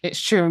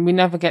 it's true. And we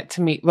never get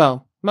to meet,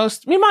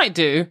 we might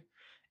do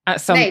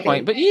at some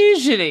point, but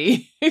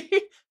usually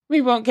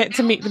we won't get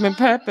to meet them in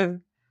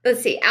person.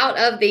 Let's see, out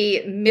of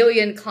the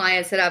million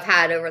clients that I've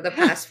had over the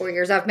past 4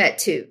 years, I've met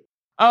 2.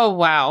 Oh,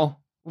 wow.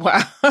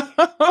 Wow.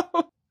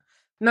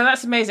 No,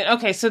 that's amazing.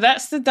 Okay, so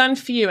that's the done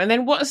for you. And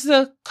then what's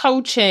the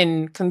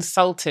coaching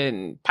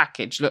consulting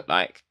package look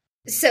like?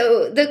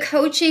 So the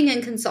coaching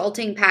and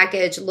consulting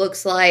package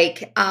looks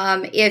like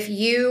if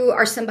you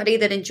are somebody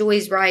that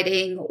enjoys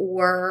writing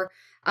or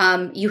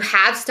you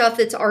have stuff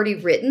that's already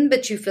written,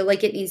 but you feel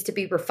like it needs to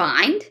be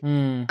refined.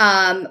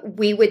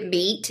 We would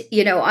meet,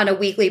 on a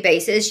weekly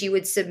basis. You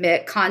would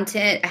submit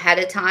content ahead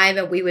of time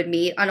and we would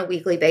meet on a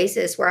weekly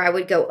basis where I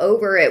would go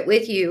over it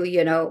with you,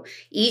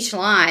 each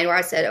line where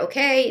I said,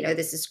 okay,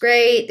 this is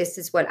great. This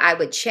is what I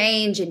would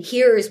change. And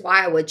here's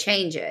why I would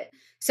change it.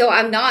 So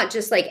I'm not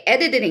just like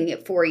editing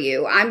it for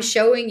you. I'm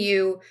showing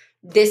you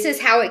this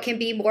is how it can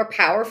be more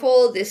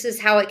powerful. This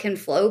is how it can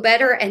flow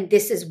better. And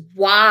this is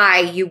why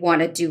you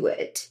want to do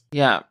it.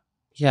 Yeah.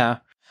 Yeah.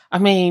 I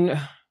mean,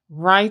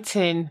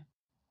 writing,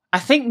 I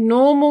think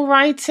normal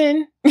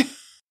writing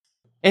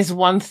is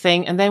one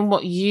thing. And then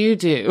what you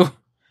do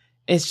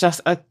is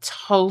just a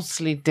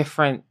totally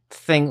different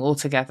thing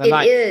altogether.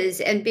 It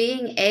is. And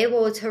being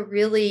able to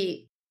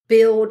really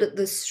build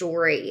the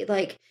story.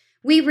 Like,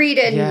 we read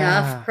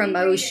enough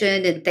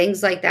promotion and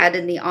things like that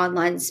in the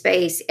online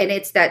space. And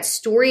it's that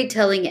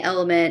storytelling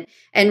element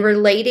and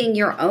relating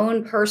your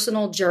own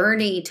personal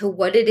journey to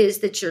what it is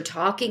that you're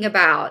talking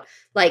about.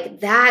 Like,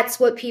 that's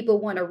what people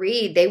want to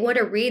read. They want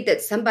to read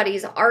that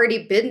somebody's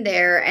already been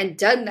there and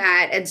done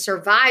that and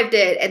survived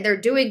it and they're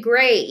doing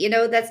great.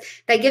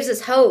 That gives us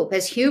hope.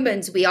 As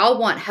humans, we all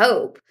want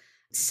hope.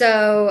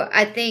 So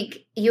I think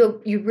you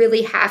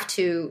really have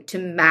to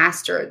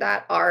master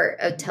that art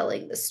of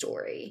telling the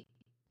story.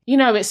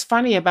 It's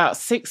funny, about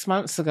 6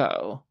 months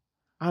ago,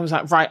 I was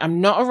like, right,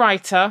 I'm not a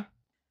writer.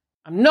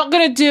 I'm not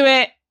going to do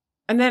it.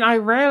 And then I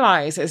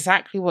realized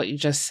exactly what you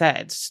just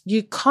said.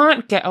 You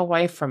can't get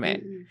away from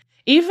it. Mm-hmm.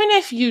 Even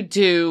if you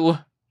do,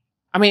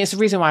 it's the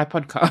reason why I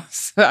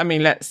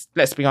podcast.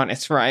 Let's be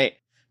honest, right?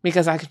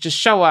 Because I could just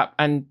show up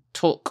and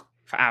talk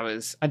for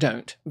hours. I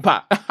don't,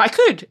 but I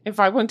could if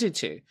I wanted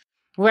to.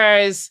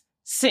 Whereas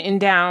sitting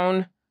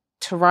down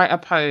to write a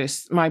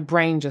post, my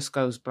brain just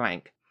goes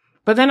blank.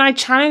 But then I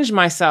challenge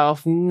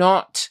myself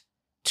not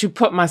to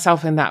put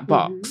myself in that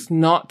box,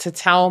 not to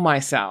tell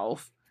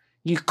myself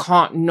you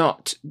can't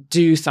not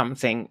do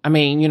something.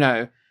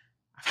 I've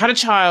had a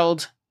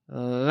child,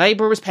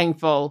 labor was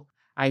painful.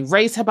 I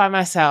raised her by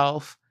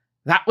myself.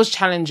 That was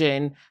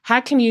challenging. How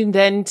can you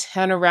then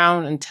turn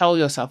around and tell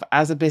yourself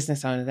as a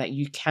business owner that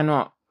you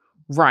cannot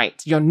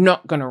write? You're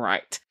not going to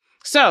write.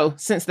 So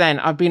since then,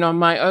 I've been on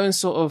my own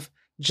sort of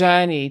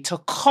journey to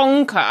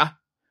conquer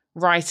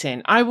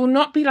writing. I will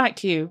not be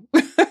like you,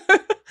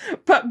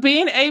 but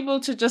being able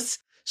to just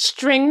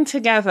string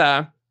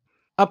together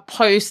a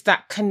post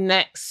that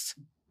connects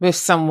with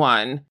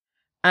someone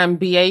and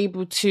be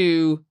able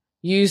to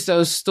use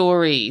those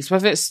stories,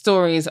 whether it's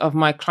stories of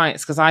my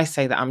clients, because I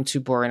say that I'm too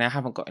boring. I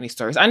haven't got any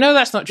stories. I know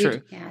that's not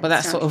true, but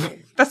that's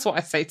that's what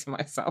I say to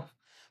myself.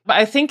 But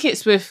I think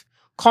it's with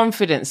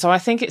confidence. So I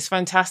think it's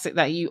fantastic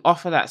that you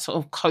offer that sort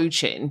of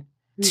coaching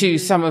to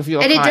some of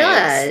your clients. And it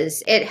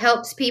does. It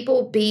helps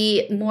people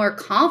be more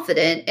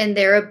confident in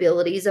their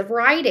abilities of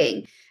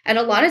writing. And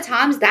a lot of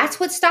times that's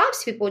what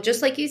stops people.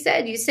 Just like you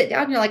said, you sit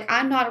down and you're like,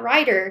 I'm not a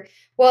writer.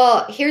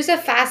 Well, here's a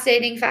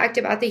fascinating fact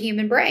about the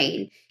human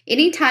brain.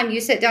 Anytime you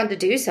sit down to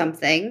do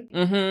something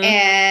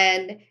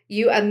and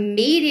you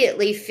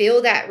immediately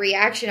feel that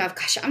reaction of,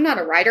 gosh, I'm not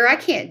a writer. I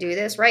can't do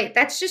this, right?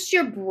 That's just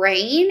your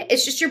brain.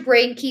 It's just your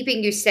brain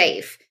keeping you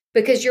safe.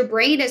 Because your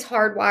brain is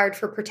hardwired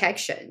for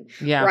protection,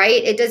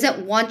 right? It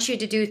doesn't want you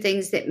to do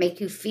things that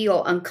make you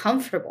feel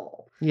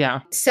uncomfortable.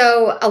 Yeah.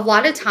 So a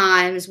lot of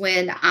times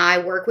when I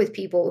work with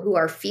people who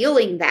are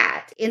feeling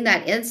that in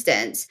that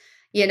instance,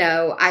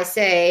 I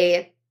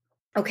say,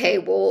 okay,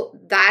 well,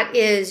 that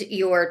is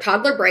your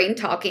toddler brain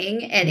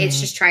talking, and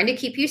it's just trying to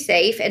keep you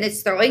safe, and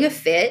it's throwing a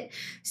fit.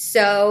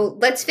 So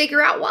let's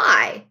figure out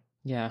why.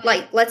 Yeah.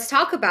 Like, let's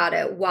talk about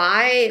it.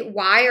 Why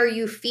are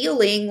you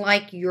feeling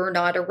like you're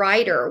not a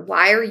writer?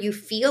 Why are you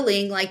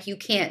feeling like you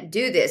can't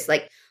do this?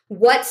 Like,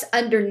 what's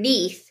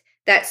underneath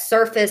that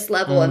surface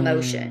level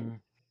emotion?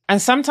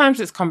 And sometimes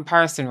it's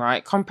comparison,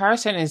 right?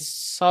 Comparison is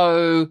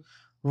so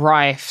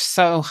rife,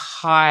 so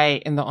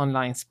high in the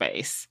online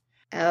space.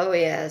 Oh,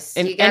 yes.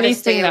 In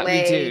anything that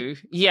we do.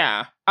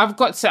 Yeah.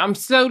 I'm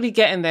slowly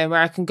getting there where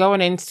I can go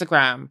on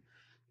Instagram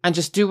and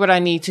just do what I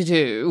need to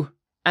do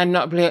and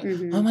not be like,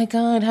 oh my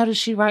God, how does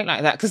she write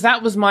like that? Because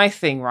that was my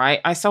thing,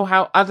 right? I saw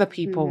how other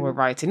people were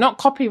writing, not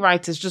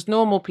copywriters, just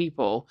normal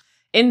people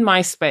in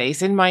my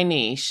space, in my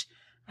niche.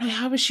 Like,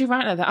 how is she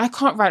writing like that? I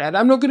can't write like that.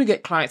 I'm not going to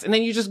get clients. And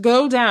then you just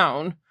go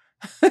down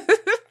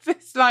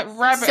this like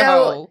rabbit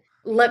hole.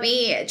 Let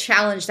me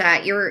challenge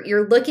that.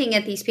 You're looking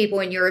at these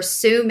people and you're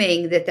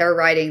assuming that they're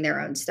writing their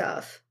own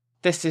stuff.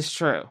 This is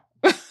true.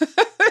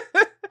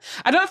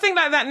 I don't think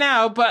like that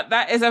now, but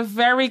that is a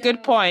very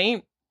good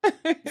point.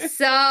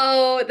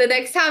 So the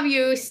next time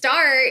you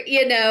start,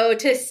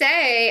 to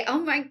say, oh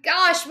my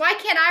gosh, why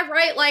can't I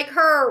write like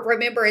her?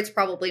 Remember, it's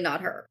probably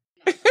not her.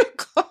 I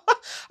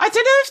don't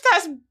know if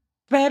that's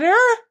better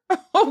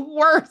or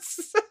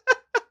worse.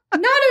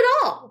 Not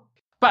at all.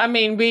 But I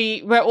mean,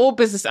 we're all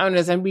business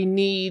owners and we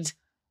need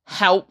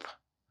help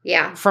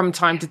from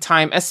time to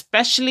time,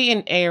 especially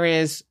in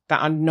areas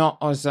that are not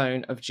our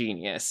zone of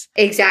genius.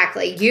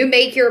 Exactly. You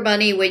make your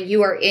money when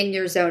you are in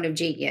your zone of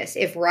genius.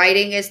 If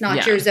writing is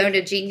not your zone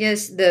of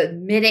genius, the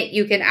minute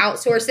you can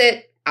outsource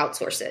it,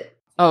 outsource it.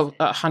 Oh,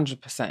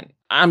 100%.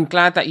 I'm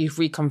glad that you've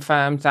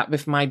reconfirmed that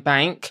with my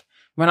bank.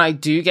 When I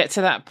do get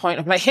to that point,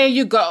 I'm like, here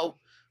you go.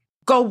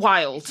 Go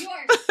wild.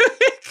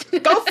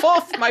 Go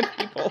forth, my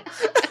people.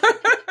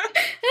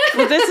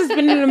 Well, this has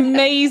been an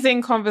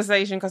amazing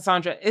conversation,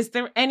 Cassondra. Is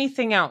there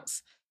anything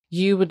else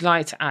you would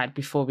like to add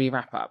before we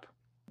wrap up?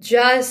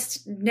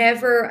 Just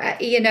never,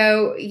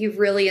 you've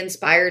really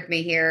inspired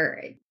me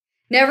here.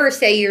 Never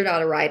say you're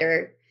not a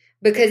writer,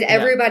 because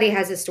everybody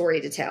has a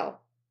story to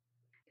tell.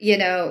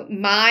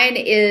 Mine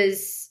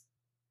is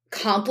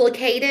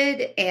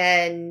complicated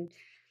and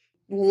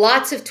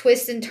lots of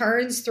twists and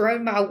turns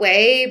thrown my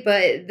way,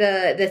 but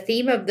the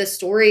theme of the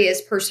story is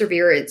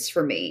perseverance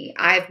for me.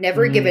 I've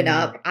never given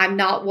up. I'm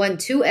not one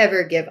to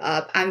ever give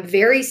up. I'm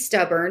very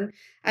stubborn.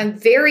 I'm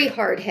very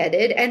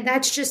hard-headed, and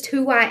that's just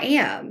who I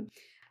am.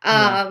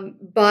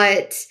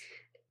 But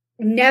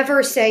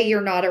never say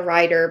you're not a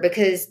writer,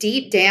 because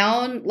deep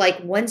down,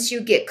 like, once you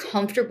get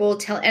comfortable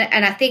telling,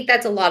 and I think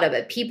that's a lot of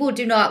it. People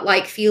do not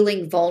like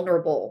feeling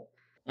vulnerable.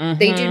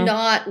 They do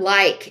not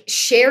like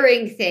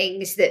sharing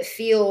things that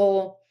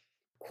feel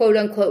quote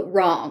unquote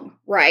wrong,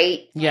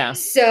 right? Yeah.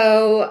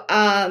 So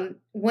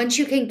once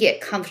you can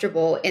get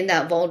comfortable in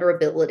that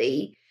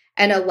vulnerability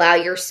and allow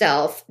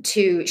yourself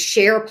to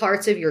share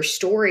parts of your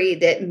story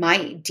that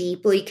might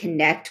deeply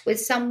connect with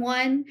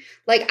someone.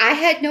 Like, I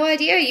had no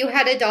idea you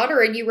had a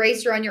daughter and you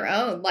raised her on your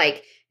own.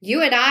 Like,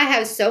 you and I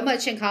have so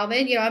much in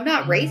common. I'm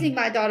not raising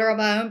my daughter on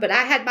my own, but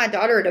I had my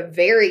daughter at a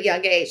very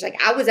young age.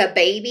 Like, I was a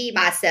baby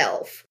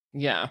myself.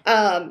 Yeah.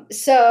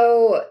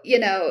 So,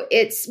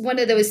 it's one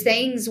of those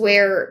things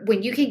where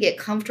when you can get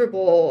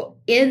comfortable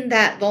in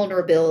that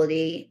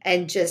vulnerability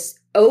and just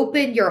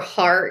open your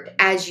heart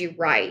as you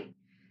write,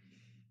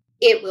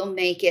 it will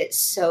make it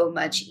so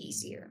much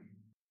easier.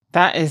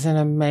 That is an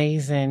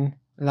amazing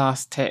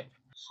last tip.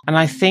 And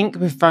I think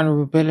with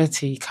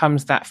vulnerability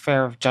comes that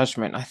fear of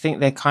judgment. I think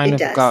they kind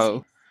of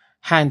go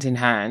hand in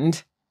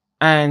hand.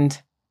 And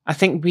I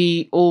think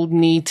we all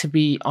need to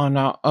be on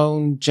our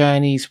own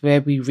journeys where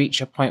we reach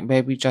a point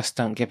where we just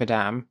don't give a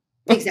damn.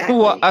 Exactly.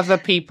 What other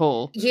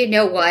people. You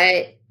know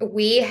what?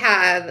 We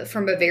have,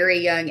 from a very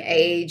young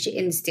age,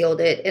 instilled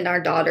it in our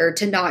daughter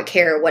to not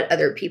care what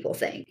other people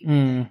think.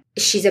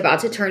 She's about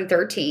to turn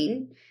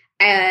 13.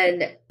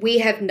 And we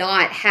have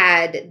not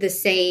had the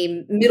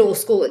same middle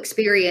school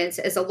experience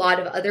as a lot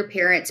of other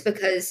parents,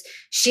 because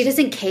she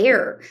doesn't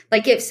care.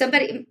 Like, if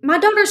my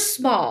daughter's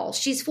small,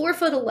 she's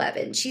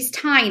 4'11", she's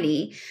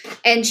tiny,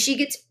 and she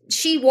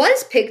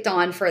was picked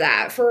on for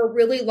that for a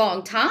really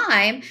long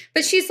time,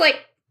 but she's like,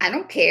 I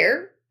don't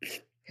care.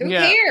 Who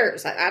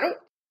cares? I don't,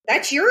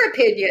 that's your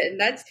opinion.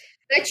 That's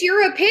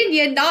your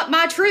opinion, not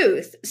my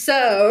truth.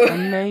 So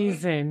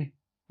amazing.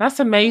 That's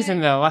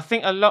amazing, though. I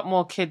think a lot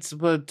more kids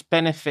would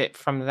benefit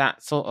from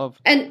that sort of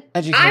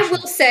education. I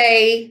will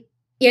say,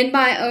 in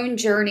my own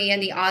journey in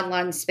the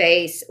online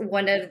space,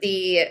 one of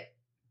the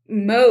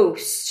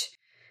most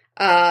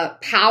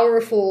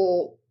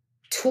powerful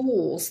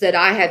tools that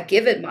I have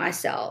given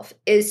myself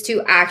is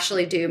to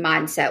actually do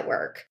mindset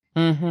work.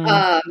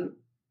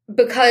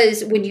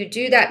 because when you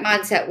do that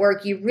mindset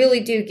work, you really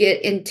do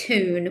get in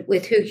tune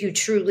with who you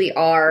truly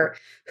are,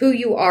 who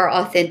you are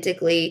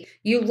authentically.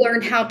 You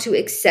learn how to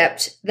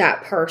accept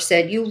that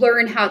person. You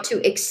learn how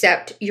to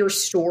accept your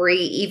story,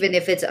 even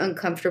if it's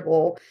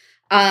uncomfortable.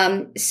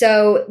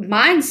 So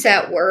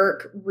mindset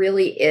work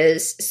really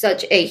is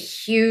such a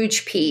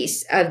huge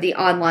piece of the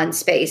online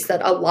space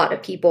that a lot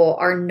of people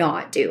are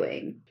not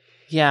doing.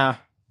 Yeah.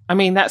 I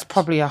mean, that's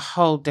probably a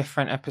whole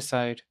different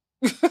episode.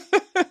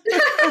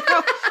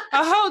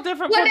 A whole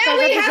different Well, now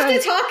we have to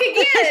talk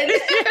again.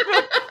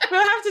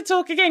 We'll have to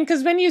talk again,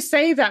 because when you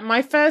say that,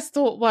 my first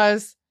thought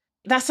was,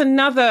 that's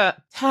another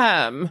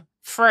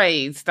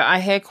phrase that I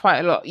hear quite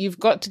a lot. You've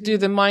got to do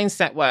the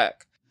mindset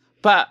work.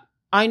 But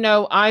I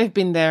know I've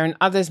been there and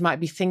others might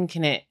be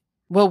thinking it.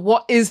 Well,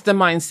 what is the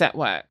mindset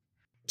work?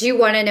 Do you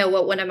want to know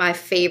what one of my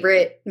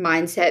favorite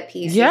mindset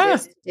pieces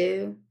is to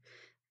do?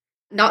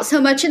 Not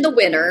so much in the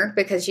winter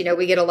because,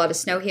 we get a lot of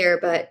snow here,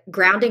 but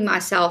grounding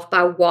myself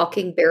by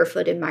walking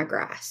barefoot in my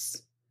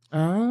grass.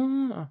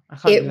 Oh,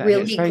 it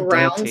really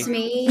grounds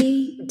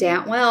me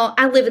down. Well,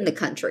 I live in the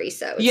country,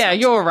 so. Yeah,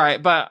 you're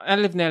right. But I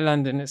live near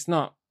London. It's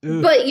not.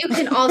 Ugh. But you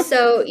can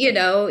also,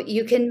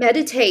 you can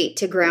meditate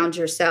to ground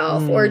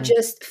yourself or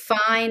just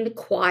find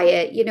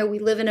quiet. We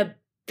live in a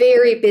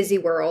very busy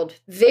world,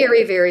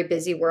 very, very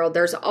busy world.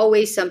 There's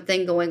always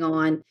something going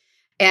on.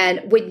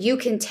 And when you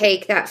can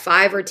take that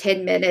 5 or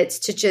 10 minutes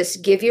to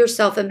just give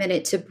yourself a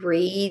minute to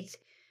breathe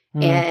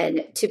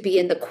and to be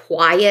in the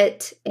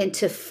quiet and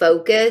to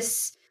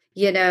focus,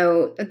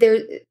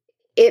 it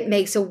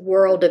makes a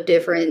world of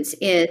difference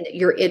in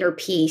your inner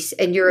peace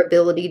and your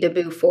ability to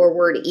move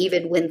forward,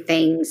 even when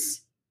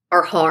things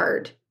are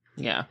hard.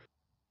 Yeah.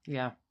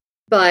 Yeah.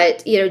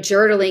 But,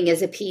 journaling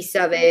is a piece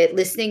of it.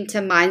 Listening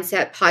to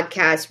mindset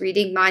podcasts,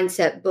 reading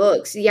mindset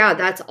books. Yeah,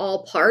 that's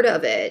all part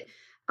of it.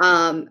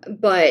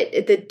 But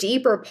the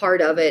deeper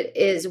part of it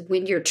is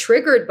when you're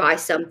triggered by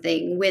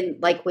something,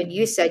 when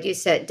you said you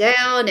sat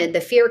down and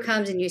the fear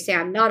comes and you say,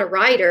 I'm not a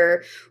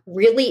writer,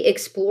 really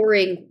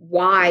exploring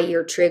why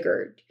you're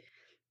triggered.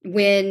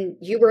 When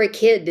you were a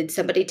kid, did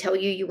somebody tell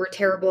you were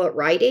terrible at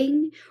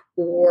writing?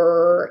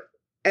 Or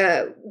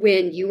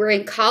when you were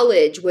in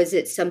college, was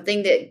it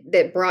something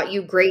that brought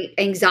you great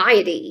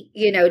anxiety,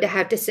 to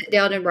have to sit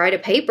down and write a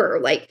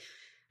paper?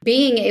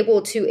 Being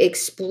able to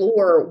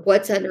explore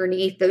what's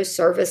underneath those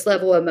surface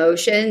level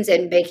emotions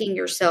and making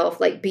yourself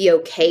be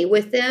okay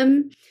with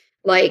them,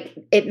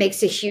 it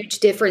makes a huge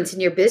difference in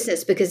your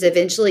business because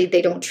eventually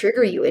they don't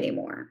trigger you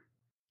anymore.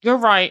 You're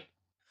right.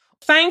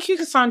 Thank you,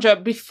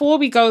 Cassondra. Before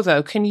we go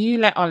though, can you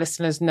let our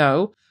listeners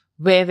know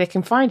where they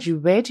can find you?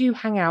 Where do you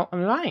hang out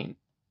online?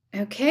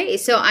 Okay.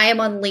 So I am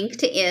on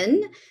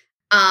LinkedIn,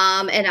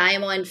 and I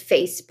am on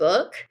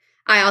Facebook.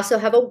 I also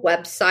have a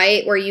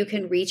website where you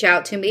can reach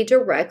out to me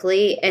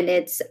directly, and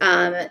it's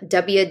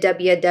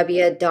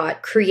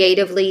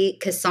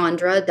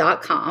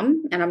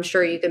www.creativelycassondra.com. And I'm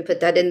sure you can put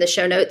that in the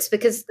show notes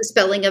because the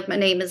spelling of my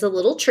name is a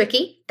little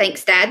tricky.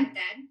 Thanks, Dad.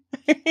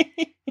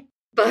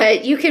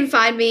 But you can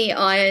find me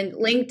on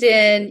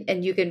LinkedIn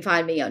and you can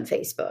find me on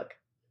Facebook.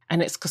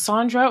 And it's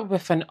Cassondra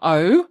with an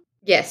O.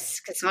 Yes,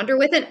 Cassondra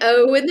with an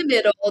O in the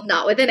middle,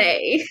 not with an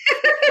A.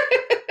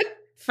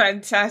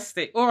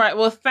 Fantastic. All right.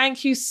 Well,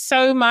 thank you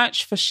so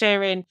much for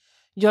sharing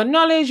your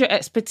knowledge, your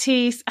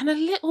expertise, and a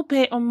little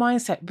bit on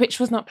mindset, which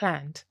was not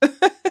planned.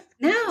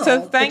 No. So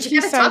thank you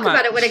so much. You got to talk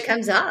about it when it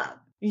comes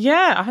up.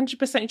 Yeah,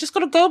 100%. You just got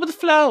to go with the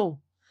flow.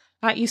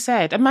 Like you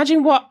said,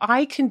 imagine what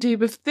I can do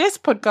with this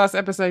podcast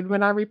episode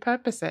when I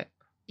repurpose it.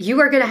 You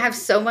are going to have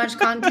so much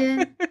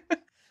content.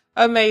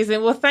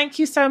 Amazing. Well, thank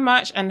you so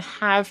much and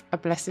have a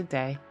blessed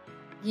day.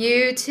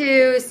 You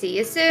too. See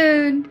you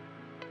soon.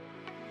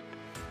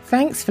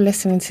 Thanks for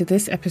listening to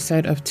this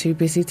episode of Too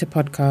Busy to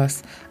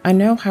Podcast. I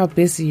know how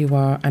busy you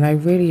are, and I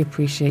really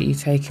appreciate you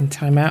taking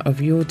time out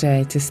of your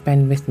day to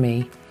spend with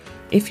me.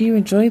 If you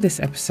enjoy this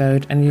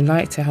episode and you'd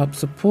like to help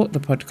support the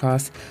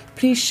podcast,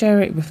 please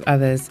share it with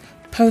others,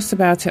 post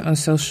about it on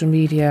social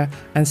media,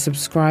 and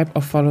subscribe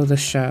or follow the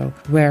show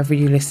wherever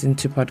you listen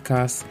to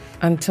podcasts.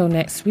 Until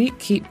next week,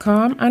 keep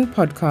calm and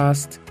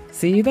podcast.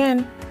 See you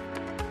then.